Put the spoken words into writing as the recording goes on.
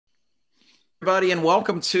Everybody, and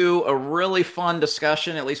welcome to a really fun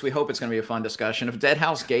discussion. At least we hope it's going to be a fun discussion of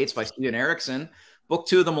Deadhouse Gates by Steven Erikson, book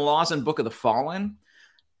 2 of the Malazan Book of the Fallen.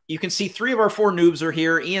 You can see 3 of our 4 noobs are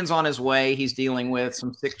here. Ian's on his way. He's dealing with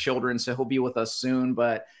some sick children, so he'll be with us soon.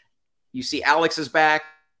 But you see Alex is back.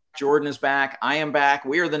 Jordan is back. I am back.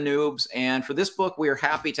 We are the noobs. And for this book, we are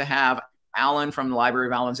happy to have Alan from the Library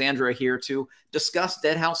of Alexandria here to discuss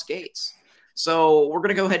Deadhouse Gates. So we're going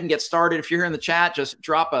to go ahead and get started. If you're here in the chat, just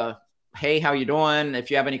drop a hey, how you doing?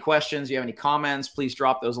 If you have any questions, you have any comments, please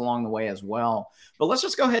drop those along the way as well. But let's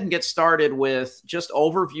just go ahead and get started with just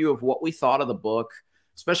overview of what we thought of the book,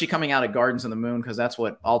 especially coming out of Gardens of the Moon, because that's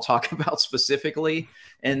what I'll talk about specifically.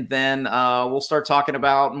 And then we'll start talking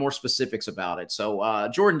about more specifics about it. So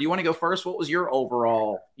Jordan, do you want to go first? What was your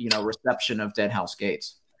overall, reception of Deadhouse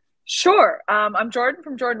Gates? Sure. I'm Jordan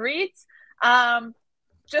from Jordan Reads.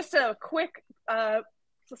 Just a quick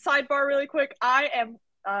sidebar really quick. I am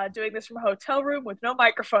doing this from a hotel room with no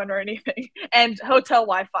microphone or anything and hotel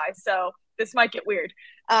Wi-Fi, so this might get weird.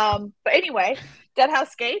 But anyway,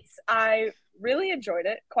 Deadhouse Gates, I really enjoyed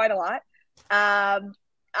it quite a lot.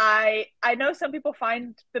 I know some people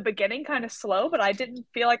find the beginning kind of slow, but I didn't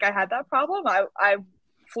feel like I had that problem. I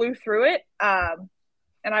flew through it, and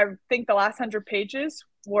I think the last 100 pages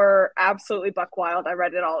were absolutely buck wild. I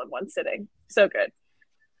read it all in one sitting. So good.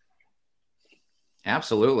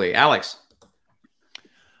 Absolutely. Alex?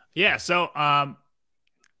 Yeah, so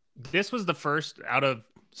this was the first out of,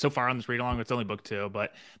 so far on this read along, it's only book 2,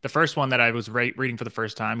 but the first one that I was reading for the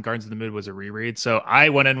first time, Gardens of the Moon, was a reread. So I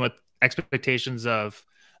went in with expectations of,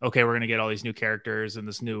 okay, we're going to get all these new characters in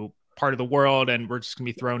this new part of the world, and we're just going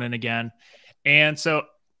to be thrown in again. And so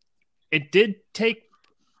it did take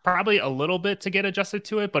probably a little bit to get adjusted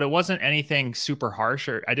to it, but it wasn't anything super harsh,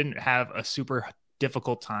 or I didn't have a super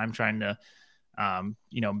difficult time trying to,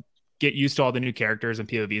 get used to all the new characters and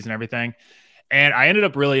POVs and everything. And I ended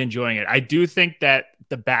up really enjoying it. I do think that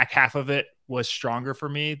the back half of it was stronger for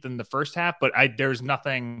me than the first half, but there's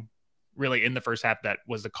nothing really in the first half that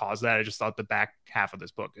was the cause of that. I just thought the back half of this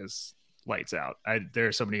book is lights out. There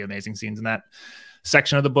are so many amazing scenes in that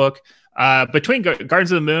section of the book. Between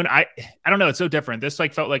Gardens of the Moon, I don't know, it's so different. This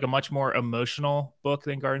felt like a much more emotional book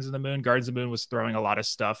than Gardens of the Moon. Gardens of the Moon was throwing a lot of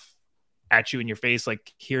stuff at you in your face,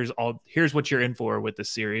 like here's what you're in for with this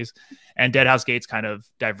series. And Deadhouse Gates kind of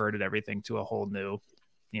diverted everything to a whole new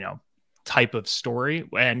type of story,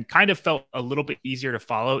 and kind of felt a little bit easier to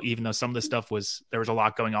follow, even though some of the stuff there was a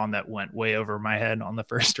lot going on that went way over my head on the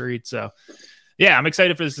first read. So yeah, I'm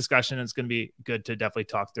excited for this discussion. It's going to be good to definitely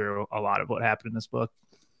talk through a lot of what happened in this book.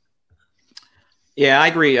 Yeah, I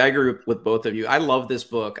agree with both of you. I love this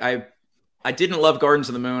book. I didn't love Gardens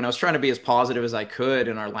of the Moon. I was trying to be as positive as I could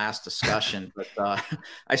in our last discussion, but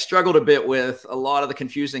I struggled a bit with a lot of the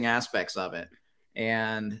confusing aspects of it.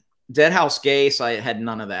 And Deadhouse Gates, I had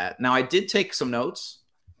none of that. Now, I did take some notes,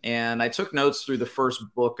 and I took notes through the first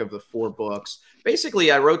book of the 4 books.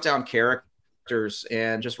 Basically, I wrote down characters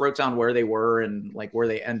and just wrote down where they were and like where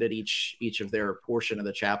they ended each of their portion of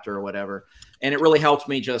the chapter or whatever. And it really helped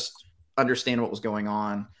me just understand what was going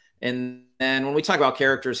on. And then when we talk about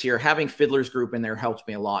characters here, having Fiddler's Group in there helped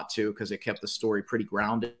me a lot too, because it kept the story pretty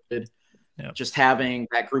grounded. Yep. Just having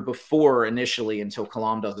that group of 4 initially until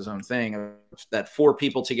Kalam does his own thing, that 4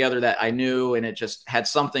 people together that I knew, and it just had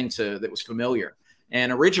something that was familiar.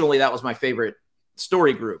 And originally that was my favorite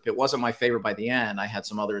story group. It wasn't my favorite by the end. I had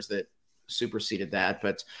some others that superseded that,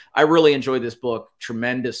 but I really enjoyed this book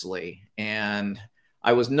tremendously. And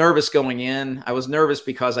I was nervous going in. I was nervous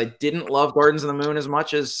because I didn't love Gardens of the Moon as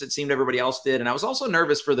much as it seemed everybody else did. And I was also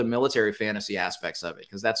nervous for the military fantasy aspects of it,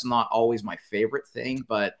 because that's not always my favorite thing.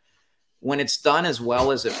 But when it's done as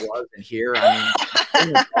well as it was in here, I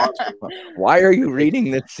mean, why are you reading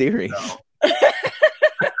this series?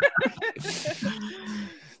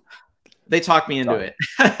 They talked me into it.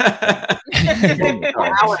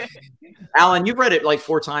 Alan, you've read it like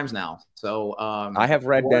 4 times now. So I have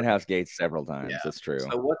read Deadhouse Gates several times. Yeah. That's true.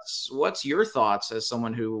 So what's your thoughts as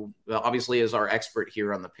someone who obviously is our expert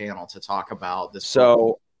here on the panel to talk about this?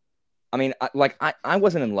 So, I mean, I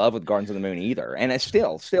wasn't in love with Gardens of the Moon either, and it's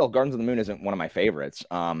still Gardens of the Moon isn't one of my favorites.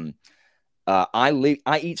 I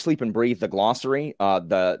eat, sleep, and breathe the glossary,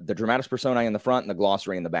 the dramatis personae in the front and the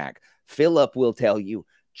glossary in the back. Philip will tell you,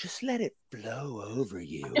 just let it flow over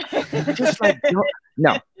you. Just like,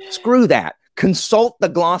 no, screw that. Consult the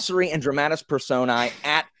glossary and dramatis personae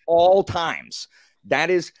at all times. That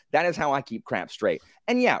is how I keep crap straight.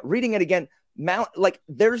 And yeah, reading it again,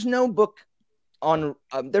 there's no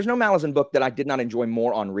Malazan book that I did not enjoy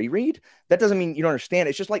more on reread. That doesn't mean you don't understand.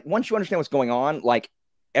 It's just like once you understand what's going on, like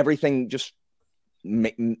everything just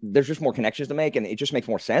there's just more connections to make, and it just makes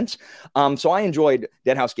more sense. So I enjoyed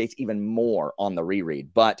Deadhouse Gates even more on the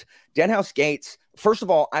reread. But Deadhouse Gates, first of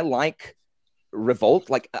all, I like Revolt.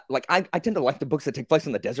 Like I tend to like the books that take place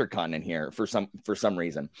on the desert continent here for some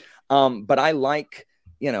reason. But I like,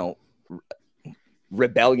 you know,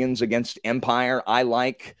 rebellions against empire. I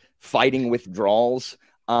like fighting withdrawals.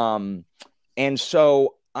 And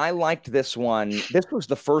so I liked this one. This was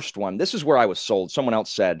the first one. This is where I was sold. Someone else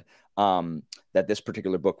said that this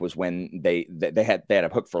particular book was when they had a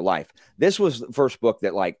hook for life. This was the first book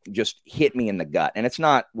that like just hit me in the gut. And it's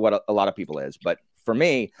not what a lot of people is, but for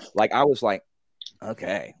me, like I was like,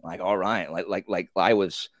 okay, like all right, like I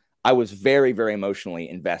was very, very emotionally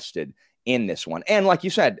invested in this one. And like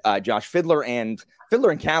you said, Josh, Fiddler and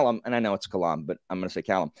Callum, and I know it's Callum, but I'm going to say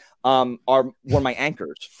Callum, were my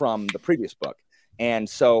anchors from the previous book. And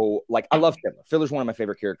so, like, I love Fiddler. Fiddler's one of my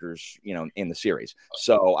favorite characters, you know, in the series.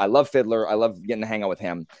 So I love Fiddler. I love getting to hang out with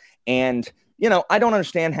him. And, you know, I don't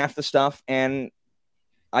understand half the stuff, and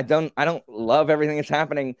I don't love everything that's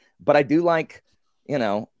happening, but I do like, you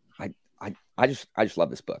know, I just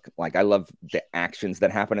love this book. Like, I love the actions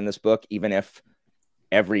that happen in this book, even if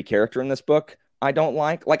every character in this book I don't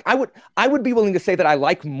like. Like, I would be willing to say that I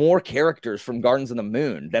like more characters from Gardens of the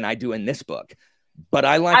Moon than I do in this book. But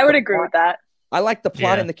I would agree with that. I like the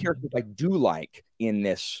plot and the characters I do like in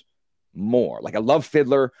this more. Like, I love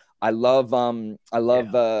Fiddler. I love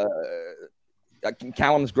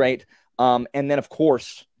Callum's great. And then, of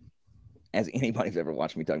course, as anybody's ever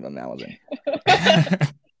watched me talk about Malazan,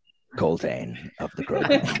 Coltane of the Crow.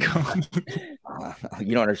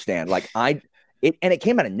 You don't understand. Like, it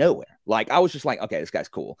came out of nowhere. Like, I was just like, okay, this guy's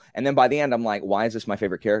cool. And then by the end, I'm like, why is this my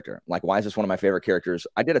favorite character? Like, why is this one of my favorite characters?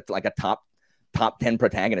 I did a top 10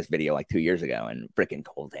 protagonist video like 2 years ago, and freaking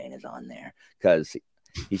Coltane is on there because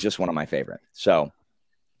he's just one of my favorite. So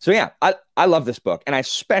yeah, I love this book, and I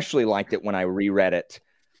especially liked it when I reread it.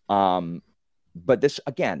 But this,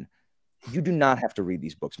 again, you do not have to read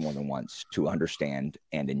these books more than once to understand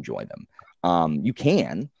and enjoy them. You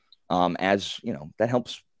can, as you know, that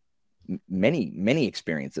helps. Many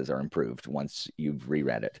experiences are improved once you've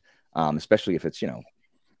reread it, especially if it's, you know,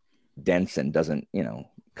 dense and doesn't, you know,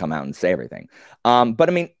 come out and say everything. But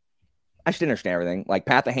I mean, I should understand everything. Like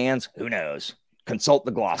Path of Hands, who knows? Consult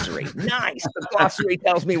the glossary. Nice. The glossary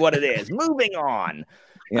tells me what it is. Moving on.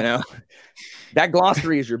 You know, that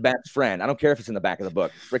glossary is your best friend. I don't care if it's in the back of the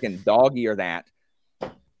book. Freaking dog ear that.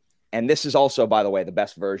 And this is also, by the way, the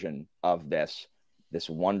best version of this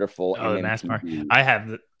wonderful. Oh, the mass mark. I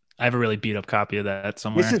have a really beat up copy of that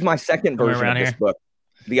somewhere. This is my second version of this book.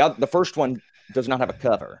 The first one does not have a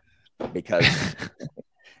cover because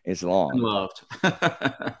it's long. Loved.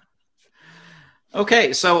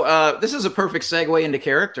 Okay, so this is a perfect segue into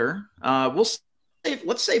character. Let's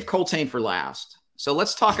save Coltane for last. So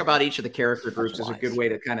let's talk about each of the character groups as a good way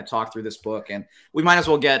to kind of talk through this book, and we might as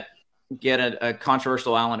well get a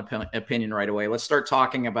controversial Alan opinion right away. Let's start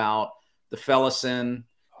talking about the Fellison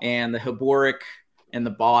and the Haboric and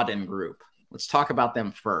the Bodden group. Let's talk about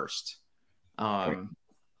them first. Who's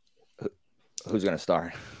going to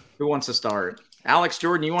start? Who wants to start? Alex,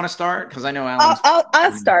 Jordan, you want to start? Because I know Alan's...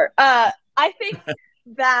 I'll start. I think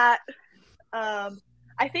that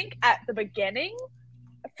I think at the beginning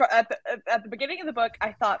of the book,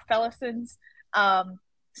 I thought Fellison's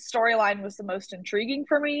storyline was the most intriguing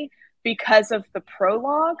for me because of the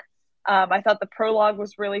prologue. I thought the prologue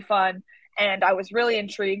was really fun, and I was really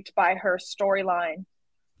intrigued by her storyline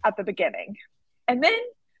at the beginning. And then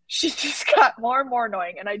she just got more and more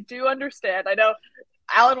annoying, and I do understand. I know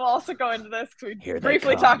Alan will also go into this because we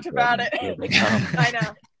briefly talked about it. I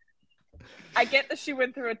know. I get that she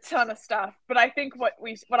went through a ton of stuff, but I think what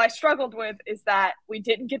I struggled with is that we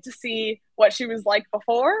didn't get to see what she was like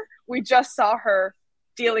before. We just saw her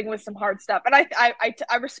dealing with some hard stuff. And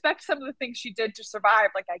I respect some of the things she did to survive.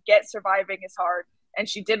 Like, I get surviving is hard, and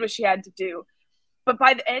she did what she had to do. But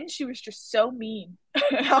by the end, she was just so mean.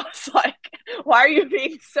 And I was like, why are you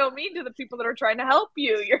being so mean to the people that are trying to help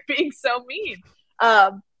you? You're being so mean.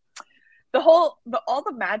 All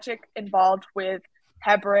the magic involved with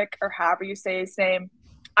Heberic, or however you say his name,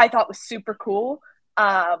 I thought was super cool.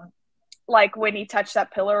 Like when he touched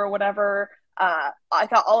that pillar or whatever, I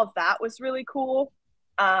thought all of that was really cool.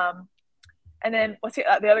 And then what's the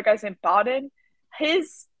other guy's name? Bodden.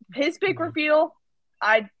 His big reveal,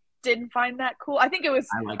 I didn't find that cool. I think it was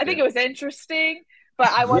interesting, but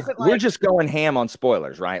I wasn't We're just going ham on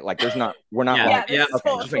spoilers, right? Like we're not yeah,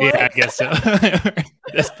 I guess so.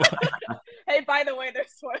 Hey, by the way,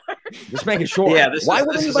 there's spoilers. Just making sure. Yeah, why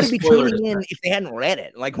would anybody be tuning in if they hadn't read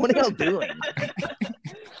it? Like, what are y'all doing?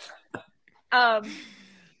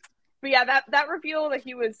 but yeah, that reveal that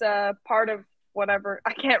he was part of whatever,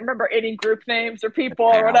 I can't remember any group names or people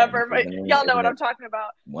or whatever, but y'all know what I'm talking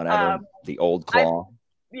about. Whatever. The old claw.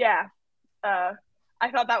 I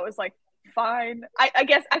thought that was like fine. I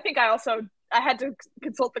guess I think I had to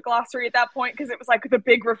consult the glossary at that point because it was like the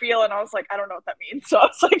big reveal, and I was like, I don't know what that means. So I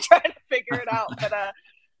was like trying to figure it out. But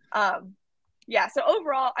yeah. So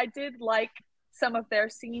overall, I did like some of their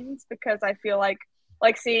scenes because I feel like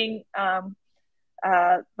seeing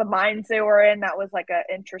the mines they were in, that was like an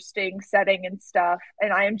interesting setting and stuff.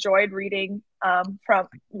 And I enjoyed reading from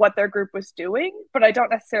what their group was doing, but I don't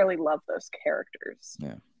necessarily love those characters.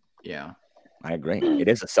 Yeah. I agree. It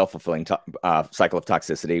is a self-fulfilling cycle of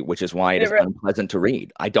toxicity, which is why it is unpleasant to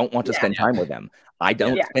read. I don't want to spend time with them. I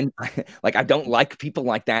don't spend I don't like people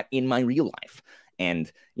like that in my real life.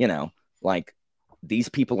 And, you know, like, these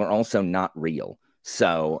people are also not real.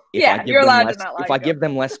 So if I give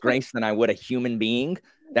them less grace than I would a human being,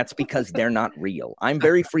 that's because they're not real. I'm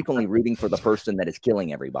very frequently rooting for the person that is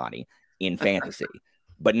killing everybody in fantasy,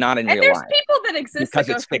 but not in real life. And there's people that exist that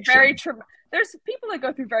go through fiction. There's people that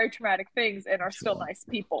go through very traumatic things and are still nice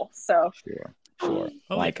people. So sure.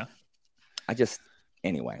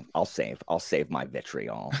 Anyway, I'll save my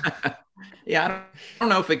vitriol. Yeah, I don't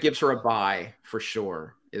know if it gives her a buy for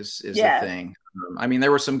sure. Is the thing. I mean,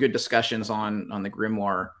 there were some good discussions on the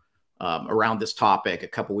Grimoire around this topic a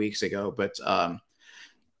couple weeks ago, but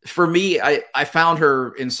for me, I found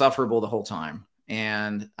her insufferable the whole time.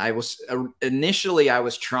 And I was initially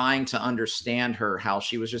trying to understand her, how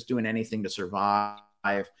she was just doing anything to survive,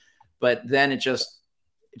 but then it just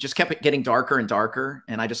kept getting darker and darker,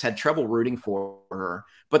 and I just had trouble rooting for her.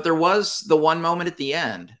 But there was the one moment at the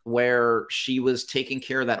end where she was taking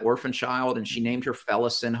care of that orphan child, and she named her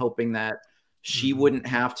Felison, hoping that she wouldn't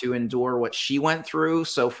have to endure what she went through.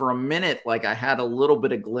 So for a minute, like, I had a little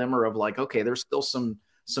bit of glimmer of like, okay, there's still some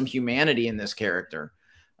humanity in this character.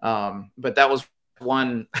 But that was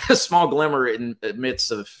one small glimmer in the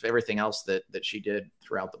midst of everything else that she did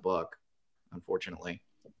throughout the book, unfortunately.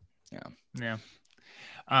 Yeah.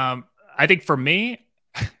 I think for me,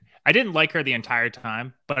 I didn't like her the entire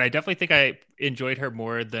time, but I definitely think I enjoyed her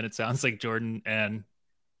more than it sounds like Jordan and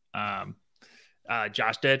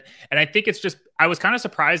Josh did. And I think it's just, I was kind of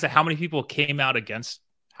surprised at how many people came out against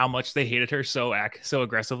how much they hated her so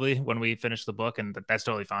aggressively when we finished the book, and that's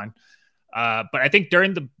totally fine. But I think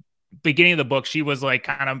during the beginning of the book, she was like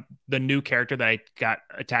kind of the new character that I got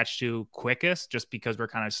attached to quickest, just because we're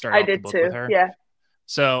kind of starting the book with her. Yeah.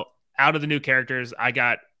 So out of the new characters, I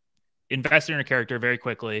got invested in her character very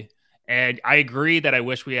quickly. And I agree that I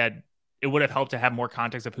wish it would have helped to have more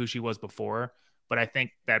context of who she was before. But I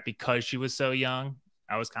think that because she was so young,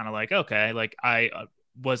 I was kind of like, okay, like I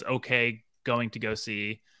was okay going to go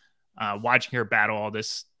see, watching her battle all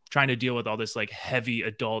this, trying to deal with all this like heavy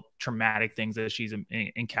adult traumatic things that she's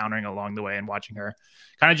encountering along the way, and watching her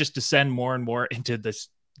kind of just descend more and more into this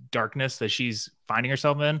darkness that she's finding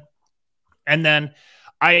herself in. And then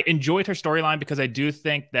I enjoyed her storyline because I do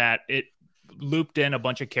think that it looped in a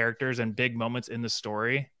bunch of characters and big moments in the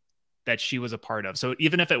story that she was a part of. So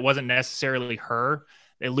even if it wasn't necessarily her,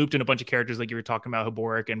 they looped in a bunch of characters like you were talking about,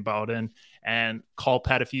 Haborik and Baldwin, and Culp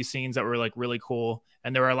had a few scenes that were like really cool.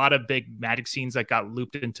 And there were a lot of big magic scenes that got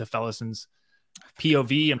looped into Felison's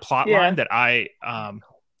POV and plotline that I,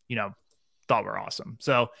 thought were awesome.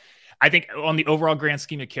 So I think on the overall grand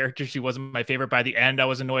scheme of characters, she wasn't my favorite. By the end, I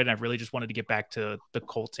was annoyed, and I really just wanted to get back to the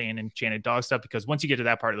Coltane and Enchanted Dog stuff, because once you get to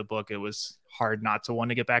that part of the book, it was hard not to want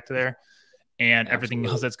to get back to there and everything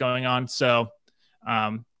else that's going on. So,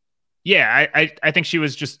 I think she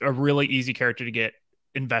was just a really easy character to get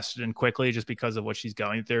invested in quickly just because of what she's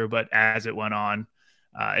going through. But as it went on,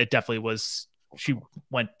 it definitely was, she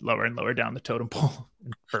went lower and lower down the totem pole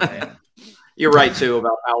for me. You're right too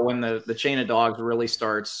about how when the Chain of Dogs really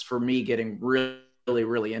starts for me getting really,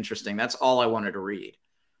 really interesting. That's all I wanted to read.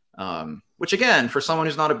 Which again, for someone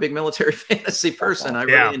who's not a big military fantasy person, I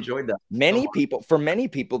really enjoyed that. For many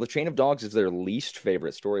people, the Chain of Dogs is their least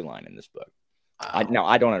favorite storyline in this book. I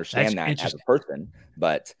don't understand that as a person,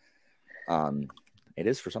 but it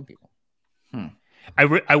is for some people.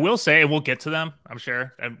 I will say, and we'll get to them, I'm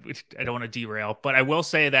sure. I don't want to derail, but I will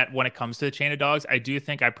say that when it comes to the Chain of Dogs, I do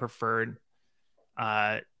think I preferred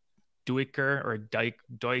Duiker or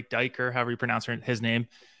Diker, however you pronounce his name,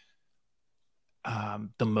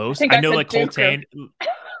 the most. I know like Coltane,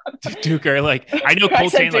 Duker, like I know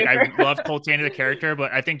Coltane, like I love Coltane as a character,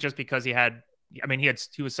 but I think just because he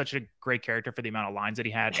was such a great character for the amount of lines that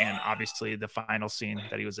he had, and obviously the final scene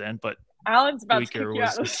that he was in. But Alan's about to kick you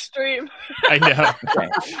out of the stream. I know. Okay.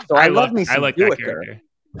 So I love me some like Duiker. that character.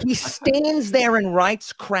 He stands there and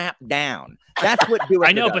writes crap down. That's what Duiker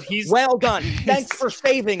I know, does. but he's well done. Thanks for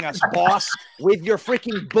saving us, boss, with your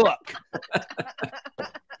freaking book.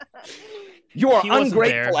 You are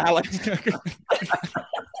ungrateful, Alex.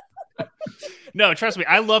 No, trust me.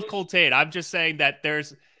 I love Cold Tate. I'm just saying that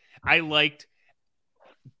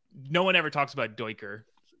no one ever talks about Duiker's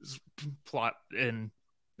plot in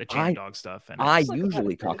the Chain Dog stuff. And I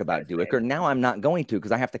usually talk about Duiker. Now I'm not going to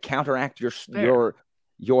because I have to counteract your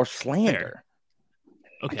slander. Fair.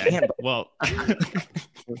 Okay. Well,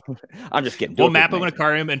 I'm just kidding. We'll map him in a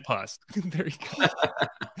Akarium and Pus. There you go.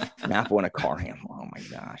 Map in a Akarium. Oh my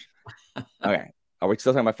gosh. Okay. Are we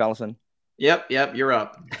still talking about Fellison? Yep. You're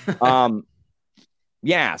up.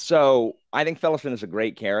 Yeah. So I think Fellison is a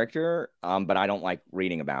great character, but I don't like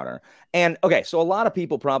reading about her. And okay, so a lot of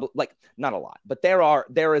people probably not a lot, but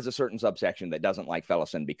there is a certain subsection that doesn't like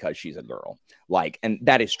Fellison because she's a girl. And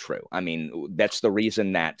that is true. I mean, that's the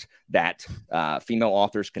reason that female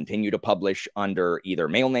authors continue to publish under either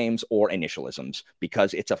male names or initialisms,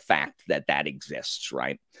 because it's a fact that exists,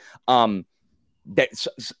 right? There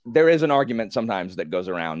is an argument sometimes that goes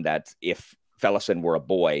around that if Fellison were a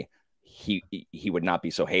boy, he would not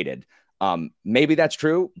be so hated. Maybe that's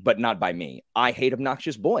true, but not by me. I hate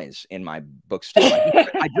obnoxious boys in my books too.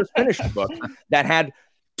 I just finished a book that had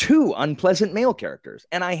 2 unpleasant male characters,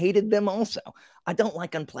 and I hated them also. I don't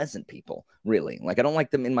like unpleasant people, really. I don't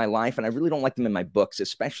like them in my life, and I really don't like them in my books,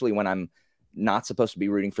 especially when I'm not supposed to be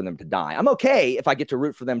rooting for them to die. I'm okay if I get to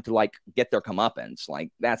root for them to get their comeuppance.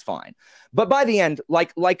 That's fine. But by the end,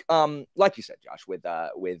 like you said, Josh, with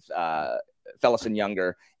Fellison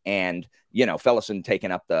younger, and Fellison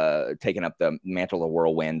taking up the mantle of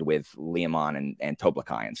whirlwind with Liamon and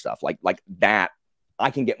Toblakai and stuff like that. I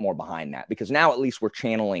can get more behind that, because now at least we're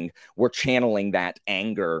channeling that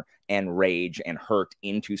anger and rage and hurt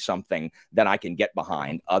into something that I can get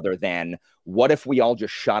behind, other than what if we all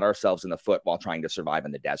just shot ourselves in the foot while trying to survive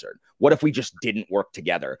in the desert? What if we just didn't work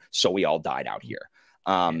together, so we all died out here?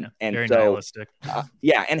 And very so nihilistic.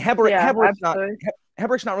 And Hebrick's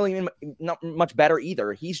not really not much better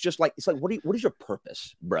either. He's just it's what is your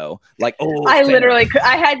purpose, bro? I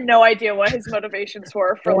had no idea what his motivations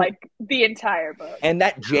were for the entire book. And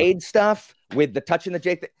that Jade stuff with the touching the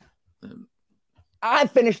Jade. I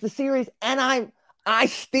finished the series, and I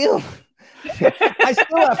still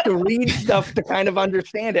have to read stuff to kind of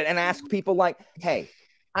understand it and ask people hey,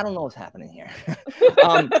 I don't know what's happening here.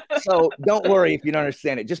 So don't worry if you don't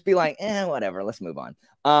understand it. Just be whatever, let's move on.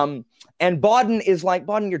 And Bodden is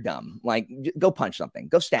Bodden, you're dumb. Go punch something.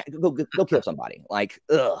 Go kill somebody.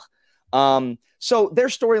 Ugh. So their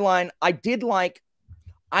storyline,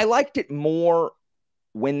 I liked it more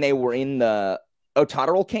when they were in the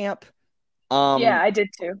Ototaro camp. Yeah, I did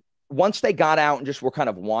too. Once they got out and just were kind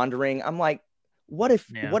of wandering, I'm what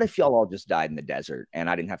if y'all all just died in the desert and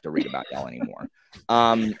I didn't have to read about y'all anymore?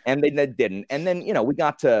 And they didn't. And then, we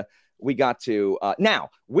got to now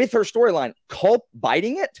with her storyline, Culp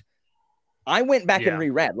biting it. I went back and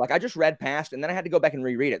reread. I just read past, and then I had to go back and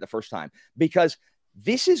reread it the first time, because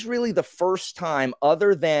this is really the first time,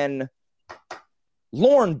 other than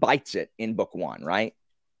Lorne bites it in book 1, right?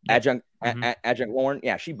 Adjunct Lorne.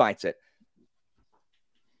 Yeah, she bites it.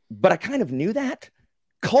 But I kind of knew that.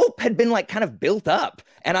 Culp had been kind of built up,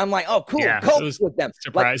 and I'm oh, cool. Yeah, Culp's with them.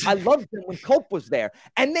 Surprising. I loved them when Culp was there,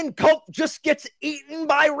 and then Culp just gets eaten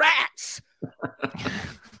by rats.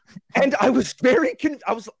 And I was very confused.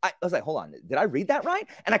 I was hold on, did I read that right?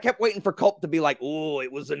 And I kept waiting for Culp to be oh,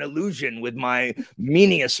 it was an illusion with my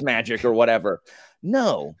Menius magic or whatever.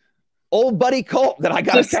 No, old buddy Culp that I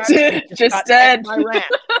got just dead. By rat.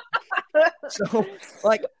 So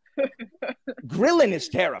Grillin is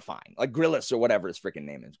terrifying. Grillis or whatever his freaking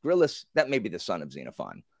name is. Grillis, that may be the son of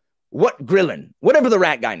Xenophon. What Grillin? Whatever the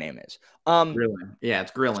rat guy name is. Grillin. Yeah,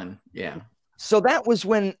 it's Grillin. Yeah. So that was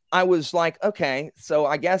when I was okay, so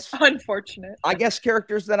I guess unfortunate. I guess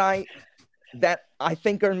characters that I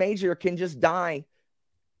think are major can just die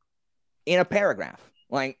in a paragraph.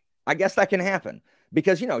 I guess that can happen.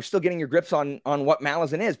 Because, still getting your grips on what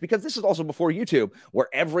Malazan is, because this is also before YouTube, where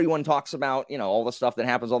everyone talks about, all the stuff that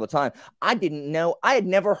happens all the time. I didn't know. I had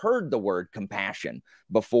never heard the word compassion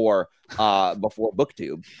before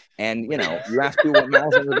BookTube. And, you ask people what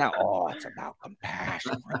Malazan is about. Oh, it's about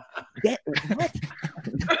compassion. What?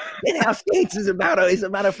 Deadhouse Gates is about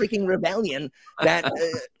a freaking rebellion that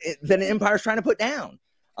an empire's trying to put down.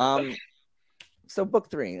 So book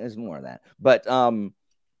 3, there's more of that. But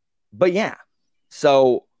yeah.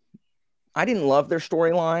 So I didn't love their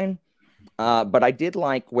storyline, but I did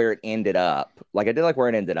like where it ended up.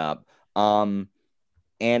 And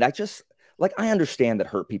I just like, I understand that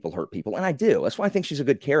hurt people, and I do. That's why I think she's a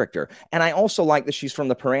good character. And I also like that she's from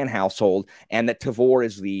the Paran household and that Tavor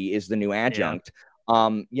is the new adjunct.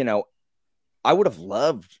 You know, I would have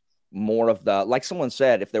loved more of the, like someone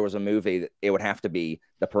said, if there was a movie, it would have to be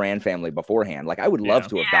the Paran family beforehand. Like, I would love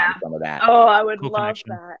to have gotten some of that. Oh, I would love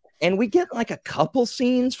that. And we get like a couple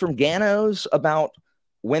scenes from Ganos about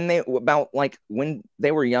when they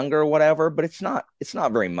were younger or whatever, but it's not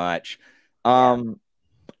very much.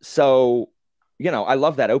 So, you know, I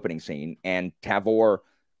love that opening scene, and Tavor.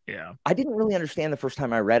 Yeah, I didn't really understand the first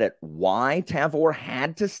time I read it why Tavor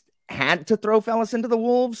had to throw Fellas into the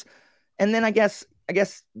wolves, and then I guess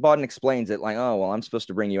Bodden explains it like, oh well, I'm supposed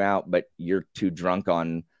to bring you out, but you're too drunk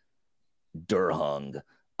on Durhung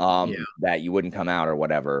that you wouldn't come out or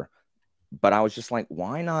whatever. But I was just like,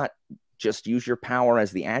 why not just use your power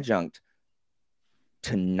as the adjunct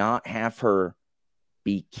to not have her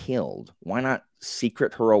be killed? Why not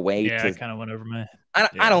secret her away? Yeah, it kind of went over my.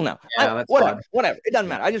 I don't know. Yeah, whatever. It doesn't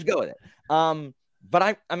matter. I just go with it.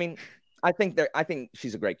 But I mean, I think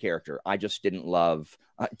she's a great character. I just didn't love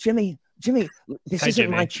Jimmy. This isn't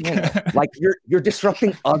my channel. Like, you're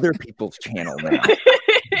disrupting other people's channel now.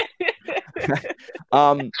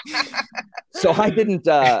 So I didn't.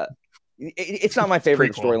 It's not my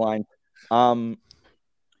favorite storyline.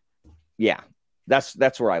 Yeah,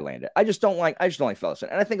 that's where I landed. I just don't like Fellas,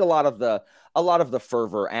 and I think a lot of the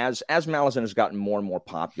fervor as Malazan has gotten more and more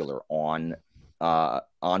popular on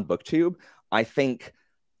BookTube. I think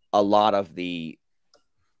a lot of the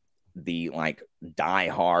like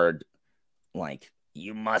diehard, like,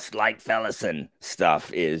 you must like Fellison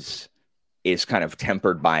stuff is kind of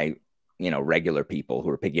tempered by, you know, regular people who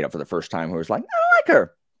are picking it up for the first time, who is like, I don't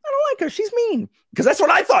like her. She's mean. Because that's what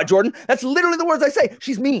I thought, Jordan. That's literally the words I say.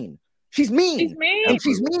 She's mean. She's mean. And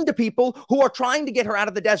she's mean to people who are trying to get her out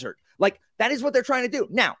of the desert. Like, that is what they're trying to do.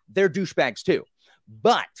 Now, they're douchebags too.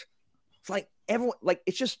 But it's like everyone, like,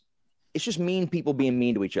 it's just mean people being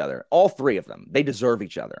mean to each other. All three of them. They deserve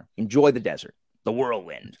each other. Enjoy the desert. The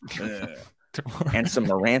whirlwind. And some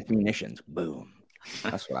Moranth munitions. Boom.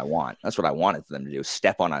 That's what I want. That's what I wanted them to do.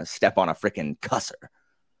 Step on a freaking cusser.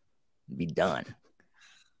 Be done.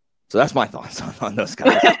 So that's my thoughts on those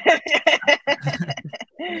guys.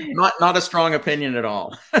 Not a strong opinion at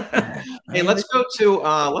all. Hey, let's go to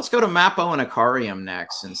Mappo and Akarium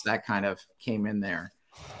next, since that kind of came in there.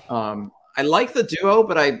 I like the duo,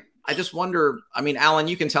 but I just wonder, I mean, Alan,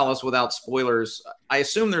 you can tell us without spoilers. I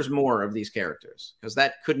assume there's more of these characters, because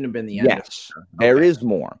that couldn't have been the end. Yes, there is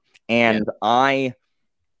more. And I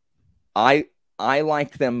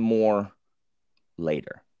like them more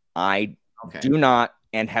later. I do not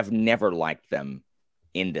and have never liked them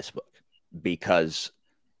in this book, because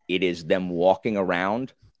it is them walking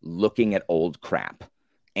around looking at old crap,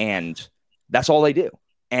 and that's all they do.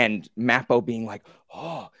 And Mappo being like,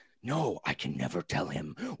 oh no, I can never tell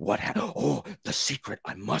him what happened. Oh, the secret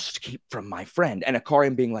I must keep from my friend. And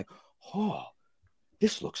Akarium being like, oh,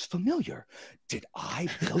 this looks familiar. Did I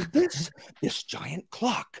build this? This giant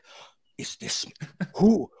clock. Is this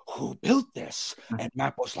who built this? And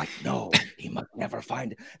Mappo's like, no, he must never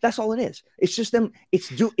find it. That's all it is. It's just them.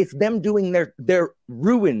 It's them doing their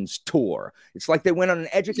ruins tour. It's like they went on an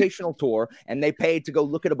educational tour and they paid to go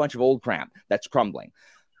look at a bunch of old crap that's crumbling.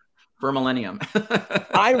 For Millennium.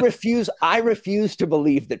 I refuse to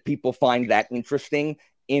believe that people find that interesting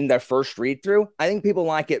in their first read through. I think people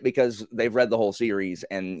like it because they've read the whole series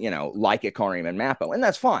and, you know, like Akarium and Mappo, and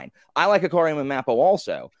that's fine. I like Akarium and Mappo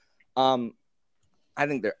also. I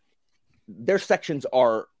think their sections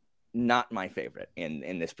are not my favorite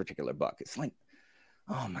in this particular book. It's like,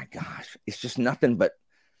 oh my gosh, it's just nothing but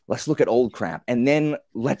let's look at old crap, and then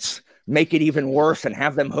let's make it even worse and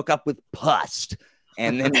have them hook up with Pust,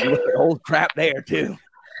 and then look at old crap there too.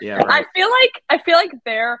 Yeah, right. I feel like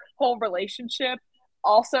their whole relationship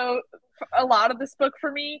also, a lot of this book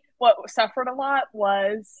for me, what suffered a lot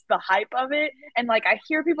was the hype of it. And like, I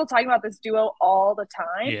hear people talking about this duo all the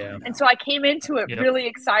time. Yeah. And so I came into it really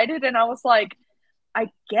excited, and I was like, I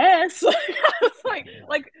guess I was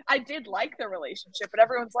like I did like their relationship, but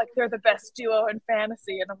everyone's like, they're the best duo in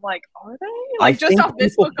fantasy, and I'm like, are they? Like, just off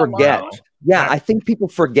this book alone? Yeah, I think people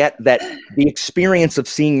forget that the experience of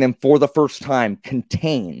seeing them for the first time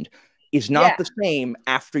contained is not the same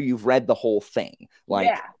after you've read the whole thing. Like,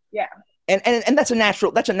 yeah. And that's a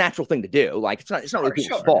natural thing to do. Like, it's not really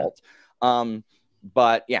people's fault.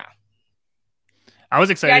 But yeah. I was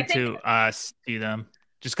excited to see them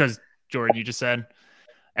just because, Jordan, you just said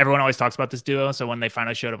everyone always talks about this duo. So when they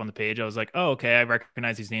finally showed up on the page, I was like, oh, okay, I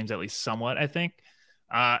recognize these names at least somewhat, I think.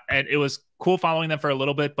 And it was cool following them for a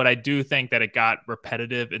little bit, but I do think that it got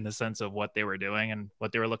repetitive in the sense of what they were doing and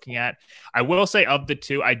what they were looking at. I will say of the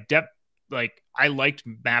two, I liked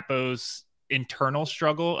Mappo's internal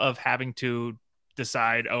struggle of having to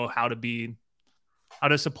decide, how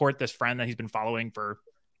to support this friend that he's been following for,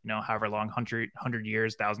 however long, 100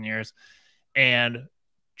 years, 1,000 years, and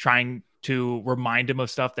trying to remind him of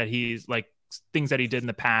stuff that he's like things that he did in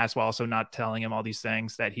the past, while also not telling him all these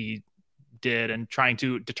things that he did, and trying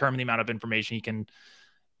to determine the amount of information he can,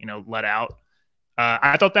 let out.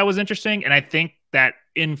 I thought that was interesting. And I think that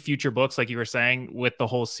in future books, like you were saying, with the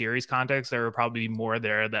whole series context, there will probably be more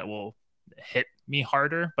there that will hit me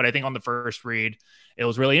harder. But I think on the first read, it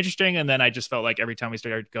was really interesting. And then I just felt like every time we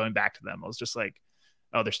started going back to them, I was just like,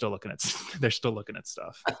 oh, they're still looking at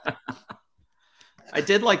stuff. I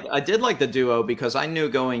did like the duo because I knew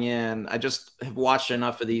going in, I just have watched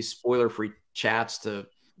enough of these spoiler-free chats to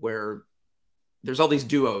where there's all these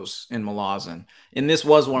duos in Malazan. And this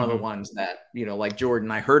was one of the ones that, like Jordan,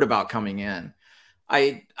 I heard about coming in.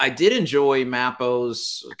 I did enjoy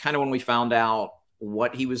Mappo's kind of when we found out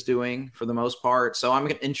what he was doing for the most part. So I'm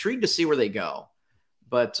intrigued to see where they go.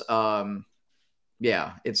 But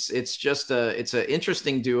yeah, it's an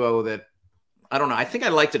interesting duo that I don't know. I think I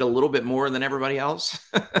liked it a little bit more than everybody else.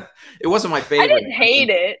 It wasn't my favorite. I didn't hate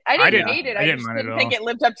it. I didn't hate it. I just didn't think it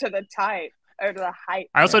lived up to the type or the hype.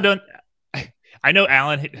 I also don't. I know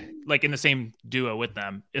Alan, like in the same duo with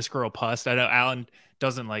them, Iskrull Pust. I know Alan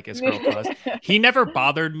doesn't like Iskrull Pust. He never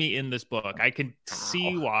bothered me in this book. I can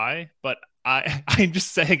see why, but I'm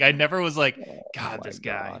just saying I never was like, God, this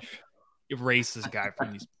guy, erase this guy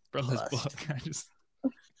from this book.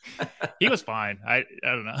 He was fine. I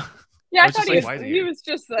don't know. Yeah, I thought he was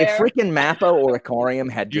just there. If freaking Mappo or Icarium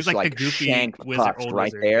had just like shanked Pucks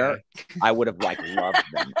right there, I would have loved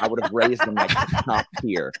them. I would have raised them like top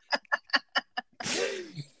tier.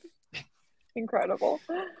 Incredible.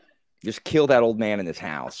 Just kill that old man in his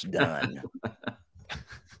house. Done.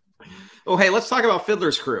 Oh, hey, let's talk about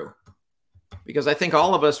Fiddler's Crew, because I think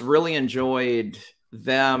all of us really enjoyed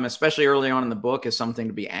them, especially early on in the book, as something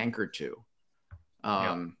to be anchored to.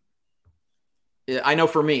 I know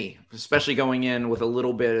for me, especially going in with a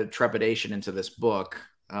little bit of trepidation into this book,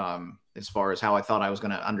 as far as how I thought I was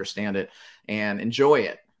going to understand it and enjoy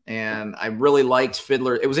it. And I really liked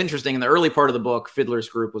Fiddler. It was interesting. In the early part of the book, Fiddler's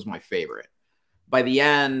Group was my favorite. By the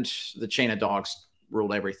end, the Chain of Dogs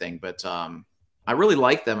ruled everything. But I really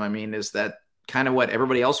liked them. I mean, is that kind of what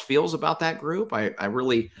everybody else feels about that group? I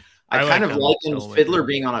kind of likened Fiddler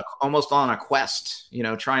being almost on a quest,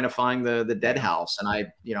 trying to find the Deadhouse. And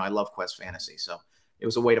I love quest fantasy. So it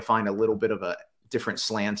was a way to find a little bit of a different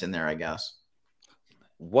slant in there, I guess.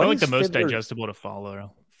 I like the most digestible to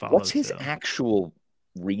follow. What's his actual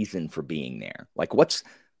reason for being there? Why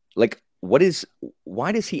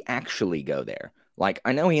does he actually go there? Like,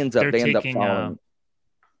 I know he ends up, they end up following.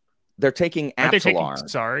 They're taking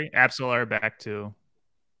Absalar back to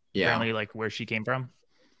apparently like where she came from.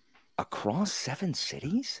 Across 7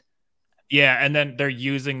 cities? Yeah, and then they're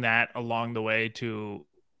using that along the way to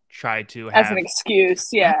try to have as an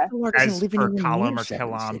excuse, as for Kalam or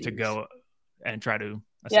Kalam to go and try to.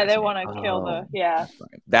 Yeah, they want to kill the. Yeah,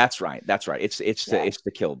 that's right. It's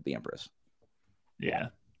to kill the Empress. Yeah,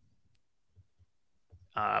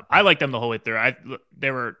 I liked them the whole way through. I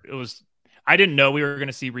didn't know we were going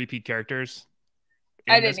to see repeat characters.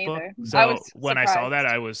 I didn't either. So when I saw that,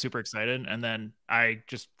 I was super excited, and then I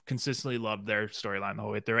just consistently loved their storyline the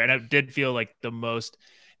whole way through, and it did feel like the most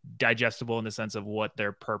digestible in the sense of what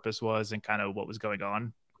their purpose was and kind of what was going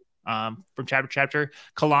on. From chapter to chapter,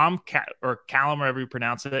 Kalam or Callum, whatever you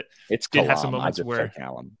pronounce it, it's did Kalam. have some moments where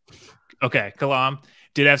Callum. Okay, Kalam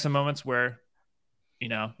did have some moments where it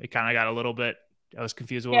kind of got a little bit. I was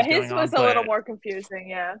confused what was going on. Yeah, his was a little more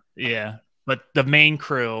confusing. Yeah, but the main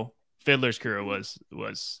crew, Fiddler's Crew,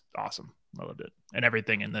 was awesome. I loved it, and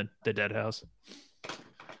everything in the Deadhouse.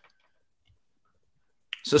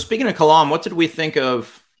 So speaking of Kalam, what did we think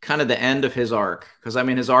of kind of the end of his arc? Because I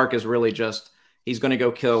mean, his arc is really just he's going to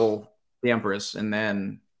go kill the Empress, and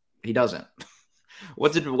then he doesn't.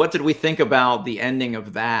 What did we think about the ending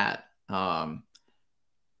of that? I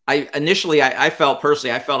felt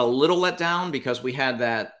a little let down because we had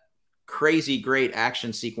that crazy great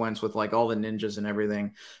action sequence with like all the ninjas and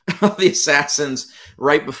everything, the assassins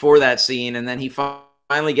right before that scene, and then he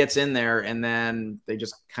finally gets in there, and then they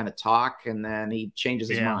just kind of talk, and then he changes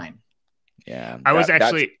his mind. Yeah,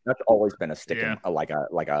 that's always been a sticking like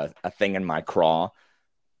a thing in my craw.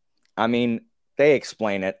 I mean, they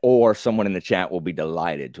explain it, or someone in the chat will be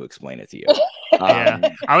delighted to explain it to you.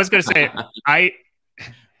 I was gonna say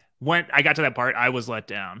when I got to that part, I was let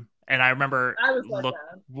down, And I remember I was let down.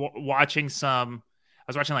 watching some. I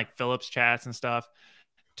was watching like Phillips chats and stuff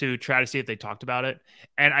to try to see if they talked about it,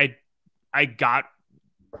 and I got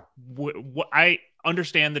I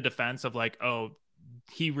understand the defense of like, oh,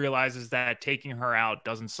 he realizes that taking her out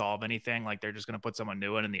doesn't solve anything. Like they're just going to put someone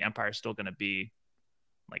new in, and the Empire's still going to be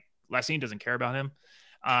like Lessine doesn't care about him.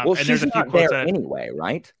 Well, and she's not there anyway,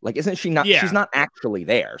 right? Like, isn't she not? Yeah. She's not actually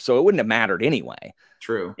there, so it wouldn't have mattered anyway.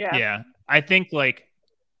 True. Yeah. I think like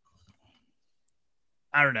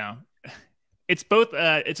I don't know. It's both.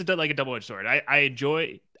 It's like a double-edged sword. I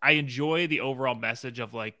enjoy the overall message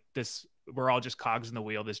of like this. We're all just cogs in the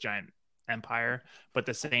wheel. This giant empire, but at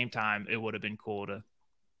the same time, it would have been cool to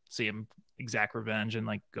see him exact revenge and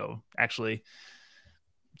like go actually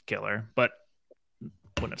kill her. But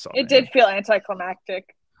wouldn't have solved it. Did feel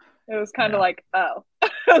anticlimactic. It was kind of like, oh,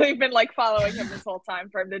 we've been like following him this whole time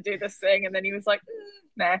for him to do this thing, and then he was like,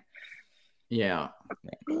 nah. Yeah.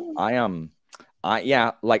 I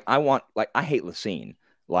hate Lessine.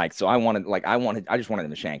 Like, so I just wanted him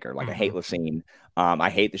to shank her. Like, I hate Lessine. I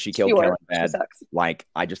hate that she killed Kellen Ved. Like,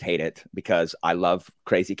 I just hate it because I love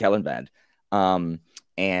crazy Kellen Ved.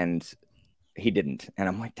 And he didn't. And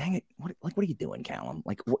I'm like, dang it. What are you doing, Callum?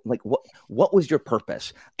 What was your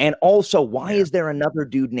purpose? And also, why is there another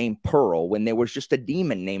dude named Pearl when there was just a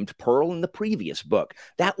demon named Pearl in the previous book?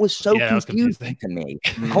 That was so confusing to me.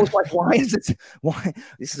 I was like, why?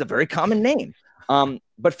 This is a very common name.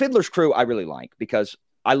 But Fiddler's Crew, I really like because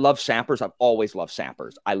I love sappers. I've always loved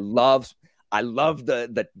sappers. I love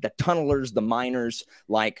the tunnelers, the miners,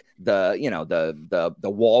 like the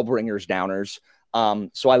wall bringers, downers.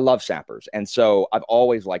 So I love sappers. And so I've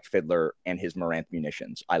always liked Fiddler and his Moranth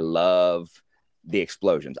munitions. I love the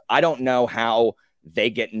explosions. I don't know how they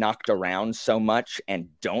get knocked around so much and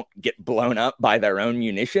don't get blown up by their own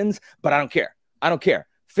munitions, but I don't care. I don't care.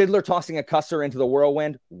 Fiddler tossing a cusser into the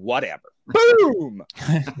whirlwind, whatever. Boom!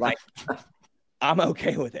 Like, I'm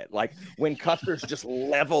okay with it. Like, when cussers just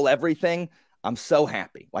level everything, I'm so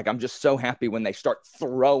happy. Like, I'm just so happy when they start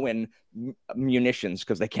throwing munitions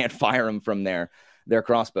because they can't fire them from their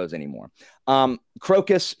crossbows anymore.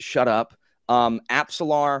 Crocus, shut up.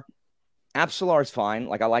 Apsalar is fine.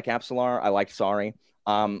 Like, I like Apsalar. I like Sorry.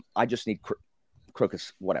 I just need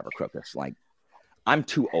Crocus, whatever, Crocus. Like, I'm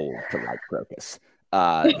too old to like Crocus.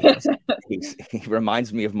 He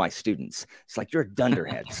reminds me of my students. It's like, you're a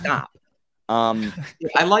dunderhead. Stop.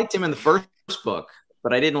 I liked him in the first book,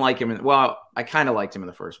 but I didn't like him I kind of liked him in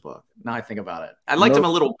the first book. Now I think about it. I liked him a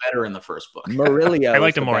little better in the first book. Murillo. I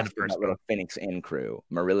liked him more in the first book. Little Phoenix Inn crew.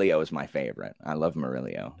 Murillo is my favorite. I love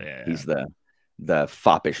Murillo. Yeah. He's the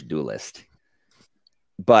foppish duelist.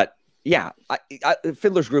 But yeah,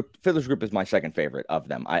 Fiddler's Group is my second favorite of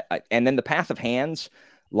them. And then the Path of Hands,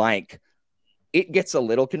 like, it got a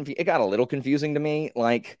little confusing to me,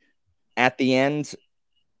 like, at the end,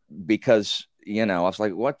 because, I was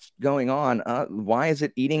like, what's going on? Why is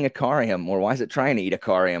it eating Icarium? Or why is it trying to eat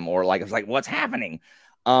Icarium? Or like, it's like, what's happening?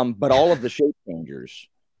 But all of the shape changers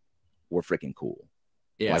were freaking cool.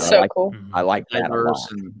 Yeah. Like, so cool. I like that a lot.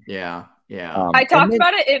 Yeah. I talked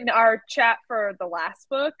about it in our chat for the last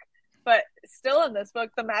book, but still in this book,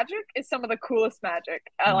 the magic is some of the coolest magic.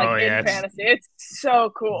 In fantasy. It's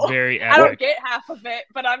so cool. Very epic. I don't get half of it,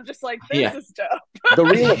 but I'm just like, this is dope. The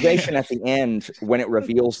realization at the end, when it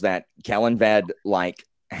reveals that Kellen Ved, like,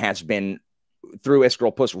 has been, through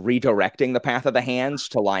Iskral Puss, redirecting the Path of the Hands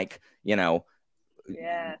to, like,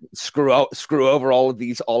 screw over all of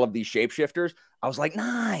these shapeshifters. I was like,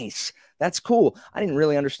 nice. That's cool. I didn't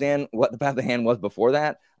really understand what the Path of the Hand was before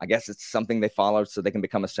that. I guess it's something they followed so they can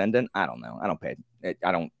become ascendant. I don't know.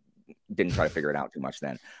 Didn't try to figure it out too much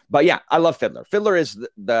then. But yeah, I love Fiddler. Fiddler is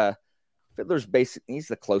Fiddler's basic. He's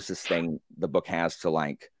the closest thing the book has to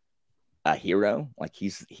like a hero. Like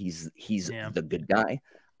he's the good guy.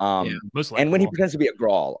 And when he pretends to be a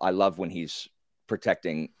Grawl, I love when he's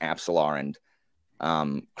protecting Apsalar and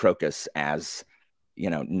Crocus as,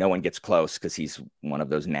 no one gets close because he's one of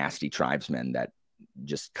those nasty tribesmen that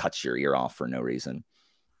just cuts your ear off for no reason.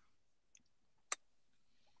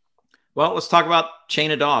 Well, let's talk about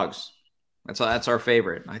Chain of Dogs. That's our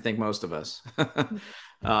favorite. I think most of us.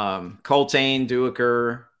 Coltane,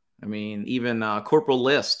 Duiker. I mean, even Corporal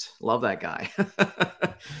List. Love that guy.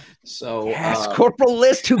 So yes, Corporal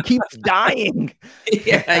List, who keeps dying.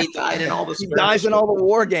 Yeah, he died in all the. He dies in all the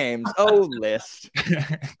war games. Oh, List.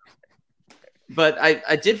 But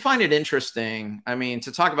I did find it interesting. I mean,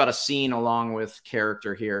 to talk about a scene along with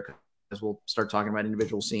character here, because we'll start talking about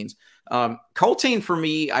individual scenes. Coltane, for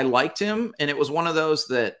me, I liked him, and it was one of those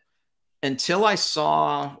that until I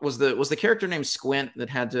saw was the character named Squint that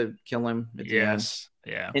had to kill him at the end.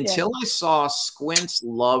 Yeah. Until I saw Squint's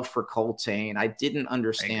love for Coltane, I didn't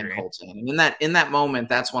understand Coltane. And in that moment,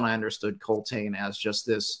 that's when I understood Coltane as just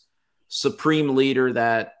this supreme leader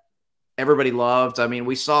that everybody loved. I mean,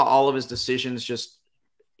 we saw all of his decisions.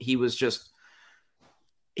 He was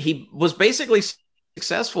basically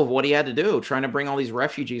successful of what he had to do, trying to bring all these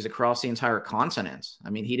refugees across the entire continent. I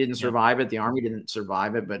mean, he didn't survive it. The army didn't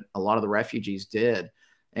survive it, but a lot of the refugees did.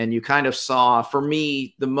 And you kind of saw, for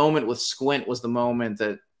me, the moment with Squint was the moment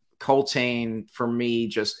that Coltane, for me,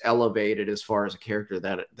 just elevated as far as a character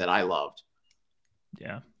that I loved.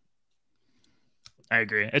 Yeah. I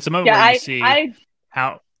agree. It's a moment where you see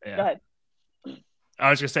how... Yeah. Go ahead. I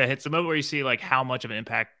was going to say, it's a moment where you see like how much of an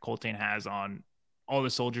impact Coltane has on all the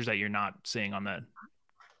soldiers that you're not seeing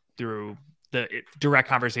through the direct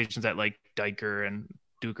conversations that like Diker and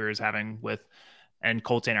Duker is having with, and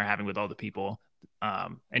Coltane are having with all the people.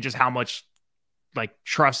 And just how much like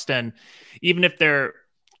trust, and even if they're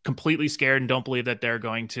completely scared and don't believe that they're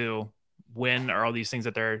going to win or all these things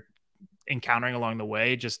that they're encountering along the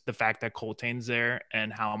way, just the fact that Coltane's there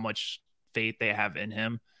and how much faith they have in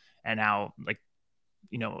him and how like,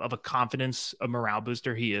 you know, of a confidence, a morale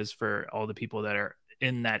booster he is for all the people that are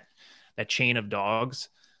in that chain of dogs.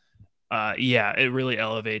 Yeah, it really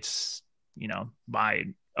elevates, you know, my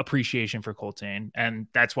appreciation for Coltane. And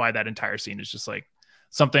that's why that entire scene is just like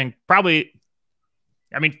something probably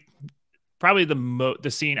the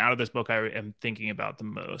scene out of this book I am thinking about the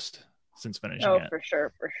most since finishing it. For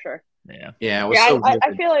sure. Yeah. Yeah. It was so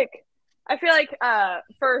I feel like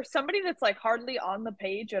for somebody that's like hardly on the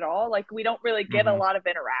page at all, like we don't really get a lot of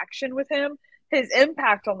interaction with him. His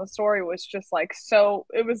impact on the story was just like, so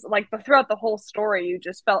it was like throughout the whole story, you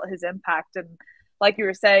just felt his impact. And like you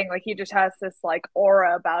were saying, like he just has this like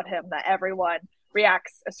aura about him that everyone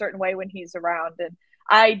reacts a certain way when he's around. And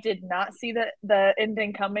I did not see the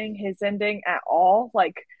ending coming, his ending at all.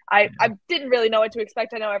 Like I didn't really know what to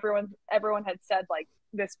expect. I know everyone had said like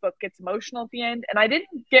this book gets emotional at the end, and I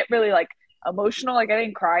didn't get really like emotional. Like I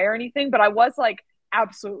didn't cry or anything, but I was like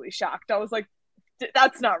absolutely shocked. I was like,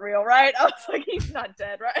 that's not real, right? I was like, he's not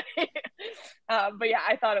dead, right? But yeah,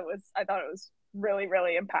 I thought it was really,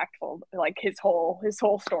 really impactful, like his whole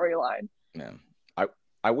storyline. Yeah.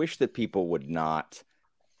 I wish that people would not,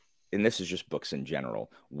 and this is just books in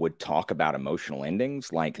general, would talk about emotional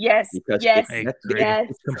endings. Like, yes,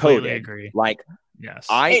 it's completely agree. Like, yes,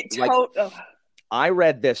 I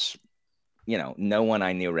read this, you know, no one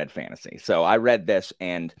I knew read fantasy. So I read this,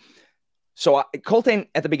 and so Coltane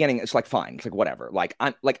at the beginning, it's like, fine. It's like, whatever.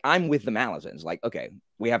 I'm with the Malazans. Like, okay,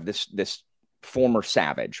 we have this former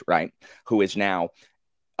savage, right? Who has now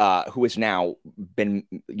been,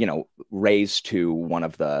 you know, raised to one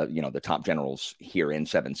of the, you know, the top generals here in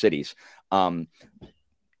Seven Cities. And,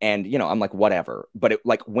 you know, I'm like, whatever. But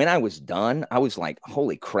when I was done, I was like,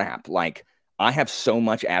 holy crap. Like, I have so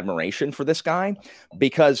much admiration for this guy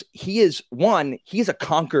because he's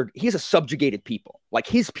a subjugated people. Like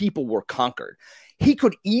his people were conquered. He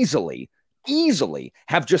could easily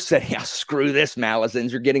have just said, yeah, screw this,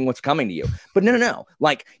 Malazans, you're getting what's coming to you. But no.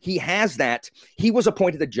 Like he has that. He was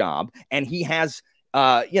appointed a job, and he has,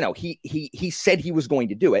 you know, he said he was going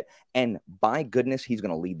to do it. And by goodness, he's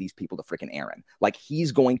going to lead these people to freaking Aaron. Like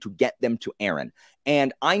he's going to get them to Aaron.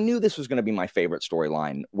 And I knew this was going to be my favorite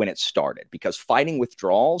storyline when it started, because fighting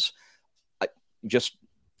withdrawals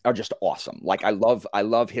are just awesome. Like I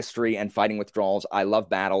love history and fighting withdrawals. I love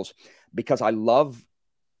battles because I love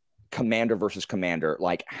commander versus commander,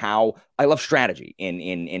 like how I love strategy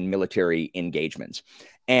in military engagements.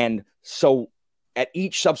 And so at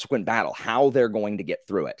each subsequent battle, how they're going to get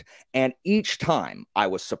through it. And each time I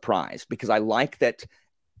was surprised, because I like that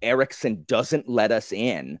Erickson doesn't let us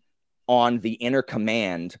in on the inner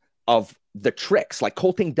command of the tricks. Like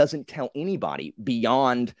Coltane doesn't tell anybody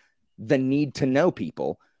beyond the need to know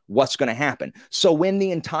people what's going to happen. So when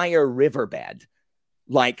the entire riverbed,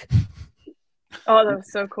 like, oh, that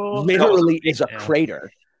was so cool, literally is a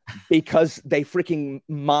crater because they freaking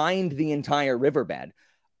mined the entire riverbed,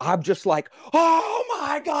 I'm just like, oh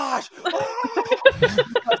my gosh. Oh!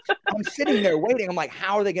 I'm sitting there waiting. I'm like,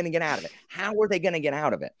 how are they going to get out of it? How are they going to get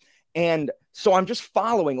out of it? And so I'm just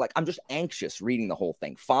following, like, I'm just anxious reading the whole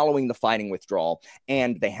thing, following the fighting withdrawal,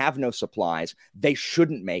 and they have no supplies. They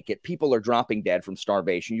shouldn't make it. People are dropping dead from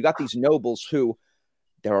starvation. You got these nobles who,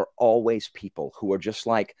 there are always people who are just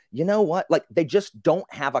like, you know what? Like, they just don't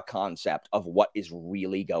have a concept of what is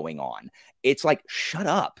really going on. It's like, shut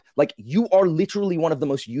up. Like, you are literally one of the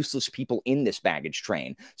most useless people in this baggage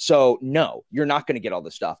train. So no, you're not going to get all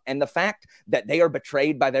this stuff. And the fact that they are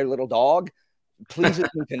betrayed by their little dog pleases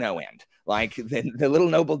me to no end. Like the little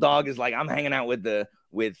noble dog is like, I'm hanging out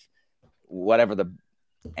with whatever the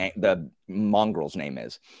the mongrel's name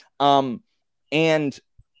is. And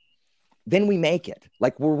then we make it.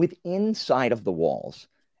 Like, we're within inside of the walls.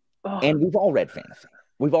 And we've all read fantasy.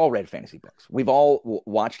 We've all read fantasy books. We've all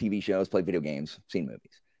watched TV shows, played video games, seen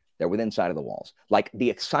movies. They're within inside of the walls. Like,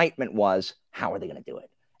 the excitement was, how are they going to do it?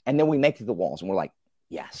 And then we make it to the walls and we're like,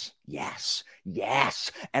 yes, yes,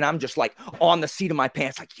 yes. And I'm just like on the seat of my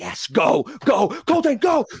pants, like, yes, go, go, Colton,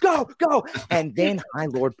 go, go, go. And then High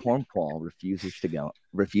Lord Pornpaul refuses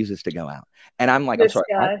to go out. And I'm like, I'm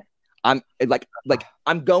sorry. I'm like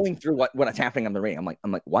I'm going through what's happening on the ring. I'm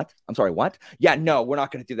like, what? I'm sorry, what? Yeah, no, we're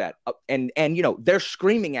not going to do that. And you know, they're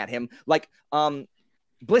screaming at him like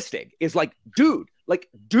Blistig is like,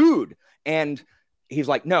 dude, and he's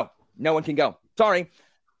like, no one can go. Sorry.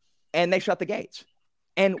 And they shut the gates.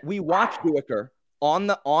 And we watch Duiker on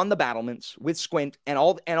the battlements with Squint and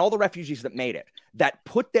all the refugees that made it, that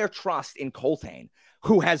put their trust in Coltane,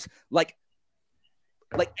 who has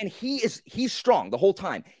and he's strong the whole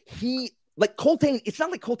time. Coltane, it's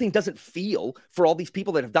not like Coltane doesn't feel for all these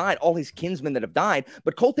people that have died, all his kinsmen that have died,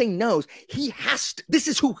 but Coltane knows this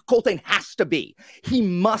is who Coltane has to be. He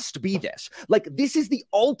must be this. Like, this is the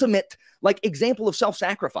ultimate, like, example of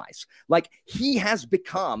self-sacrifice. Like, he has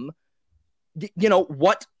become, you know,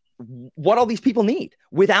 what all these people need.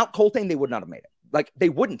 Without Coltane, they would not have made it. Like, they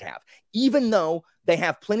wouldn't have, even though they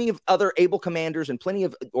have plenty of other able commanders and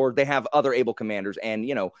they have other able commanders and,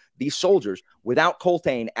 you know, these soldiers. Without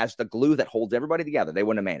Coltane as the glue that holds everybody together, they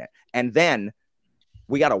wouldn't have made it. And then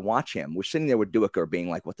we got to watch him. We're sitting there with Duiker being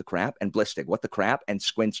like, what the crap? And Blistig, what the crap? And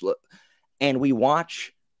Squints, and we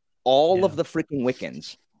watch all of the freaking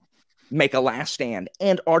Wiccans make a last stand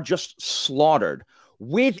and are just slaughtered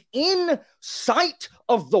within sight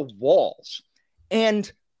of the walls.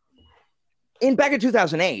 And back in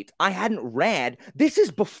 2008, I hadn't read. This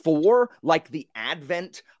is before, like, the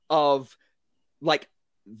advent of, like,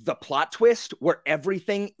 the plot twist where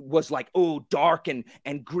everything was like, oh, dark and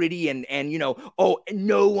gritty and you know, oh,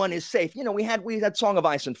 no one is safe. You know, we had Song of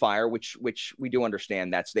Ice and Fire, which we do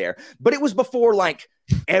understand that's there, but it was before, like,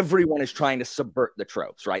 everyone is trying to subvert the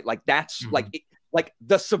tropes, right? Like, that's like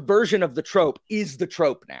the subversion of the trope is the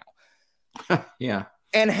trope now. Yeah.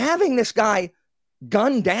 And having this guy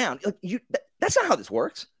gunned down, like, that's not how this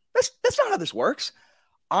works. That's not how this works.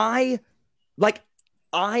 I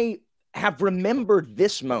have remembered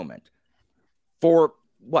this moment for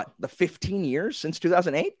the 15 years since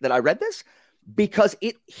 2008 that I read this, because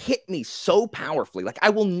it hit me so powerfully. Like, I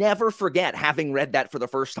will never forget having read that for the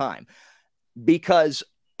first time, because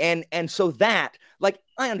and so that, like,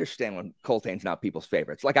 I understand when Coltane's not people's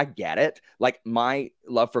favorites. Like, I get it. Like, my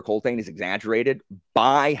love for Coltane is exaggerated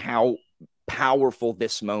by how powerful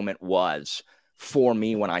this moment was for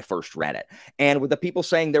me when I first read it. And with the people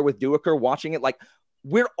saying they're with Duiker watching it, like,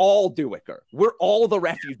 we're all Duiker. We're all the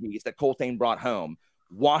refugees that Coltane brought home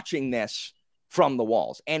watching this from the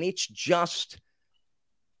walls. And it's just,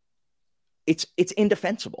 it's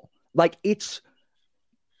indefensible. Like,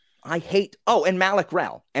 and Malik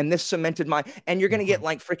Rel. And this cemented and you're going to get,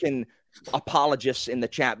 like, freaking apologists in the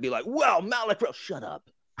chat be like, well, Malik Rel, shut up.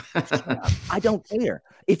 I don't care.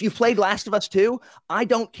 If you've played Last of Us 2, I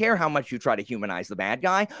don't care how much you try to humanize the bad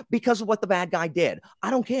guy because of what the bad guy did. I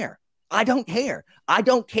don't care. I don't care. I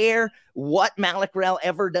don't care what Malik Rel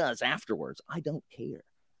ever does afterwards. I don't care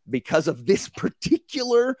because of this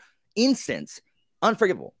particular instance.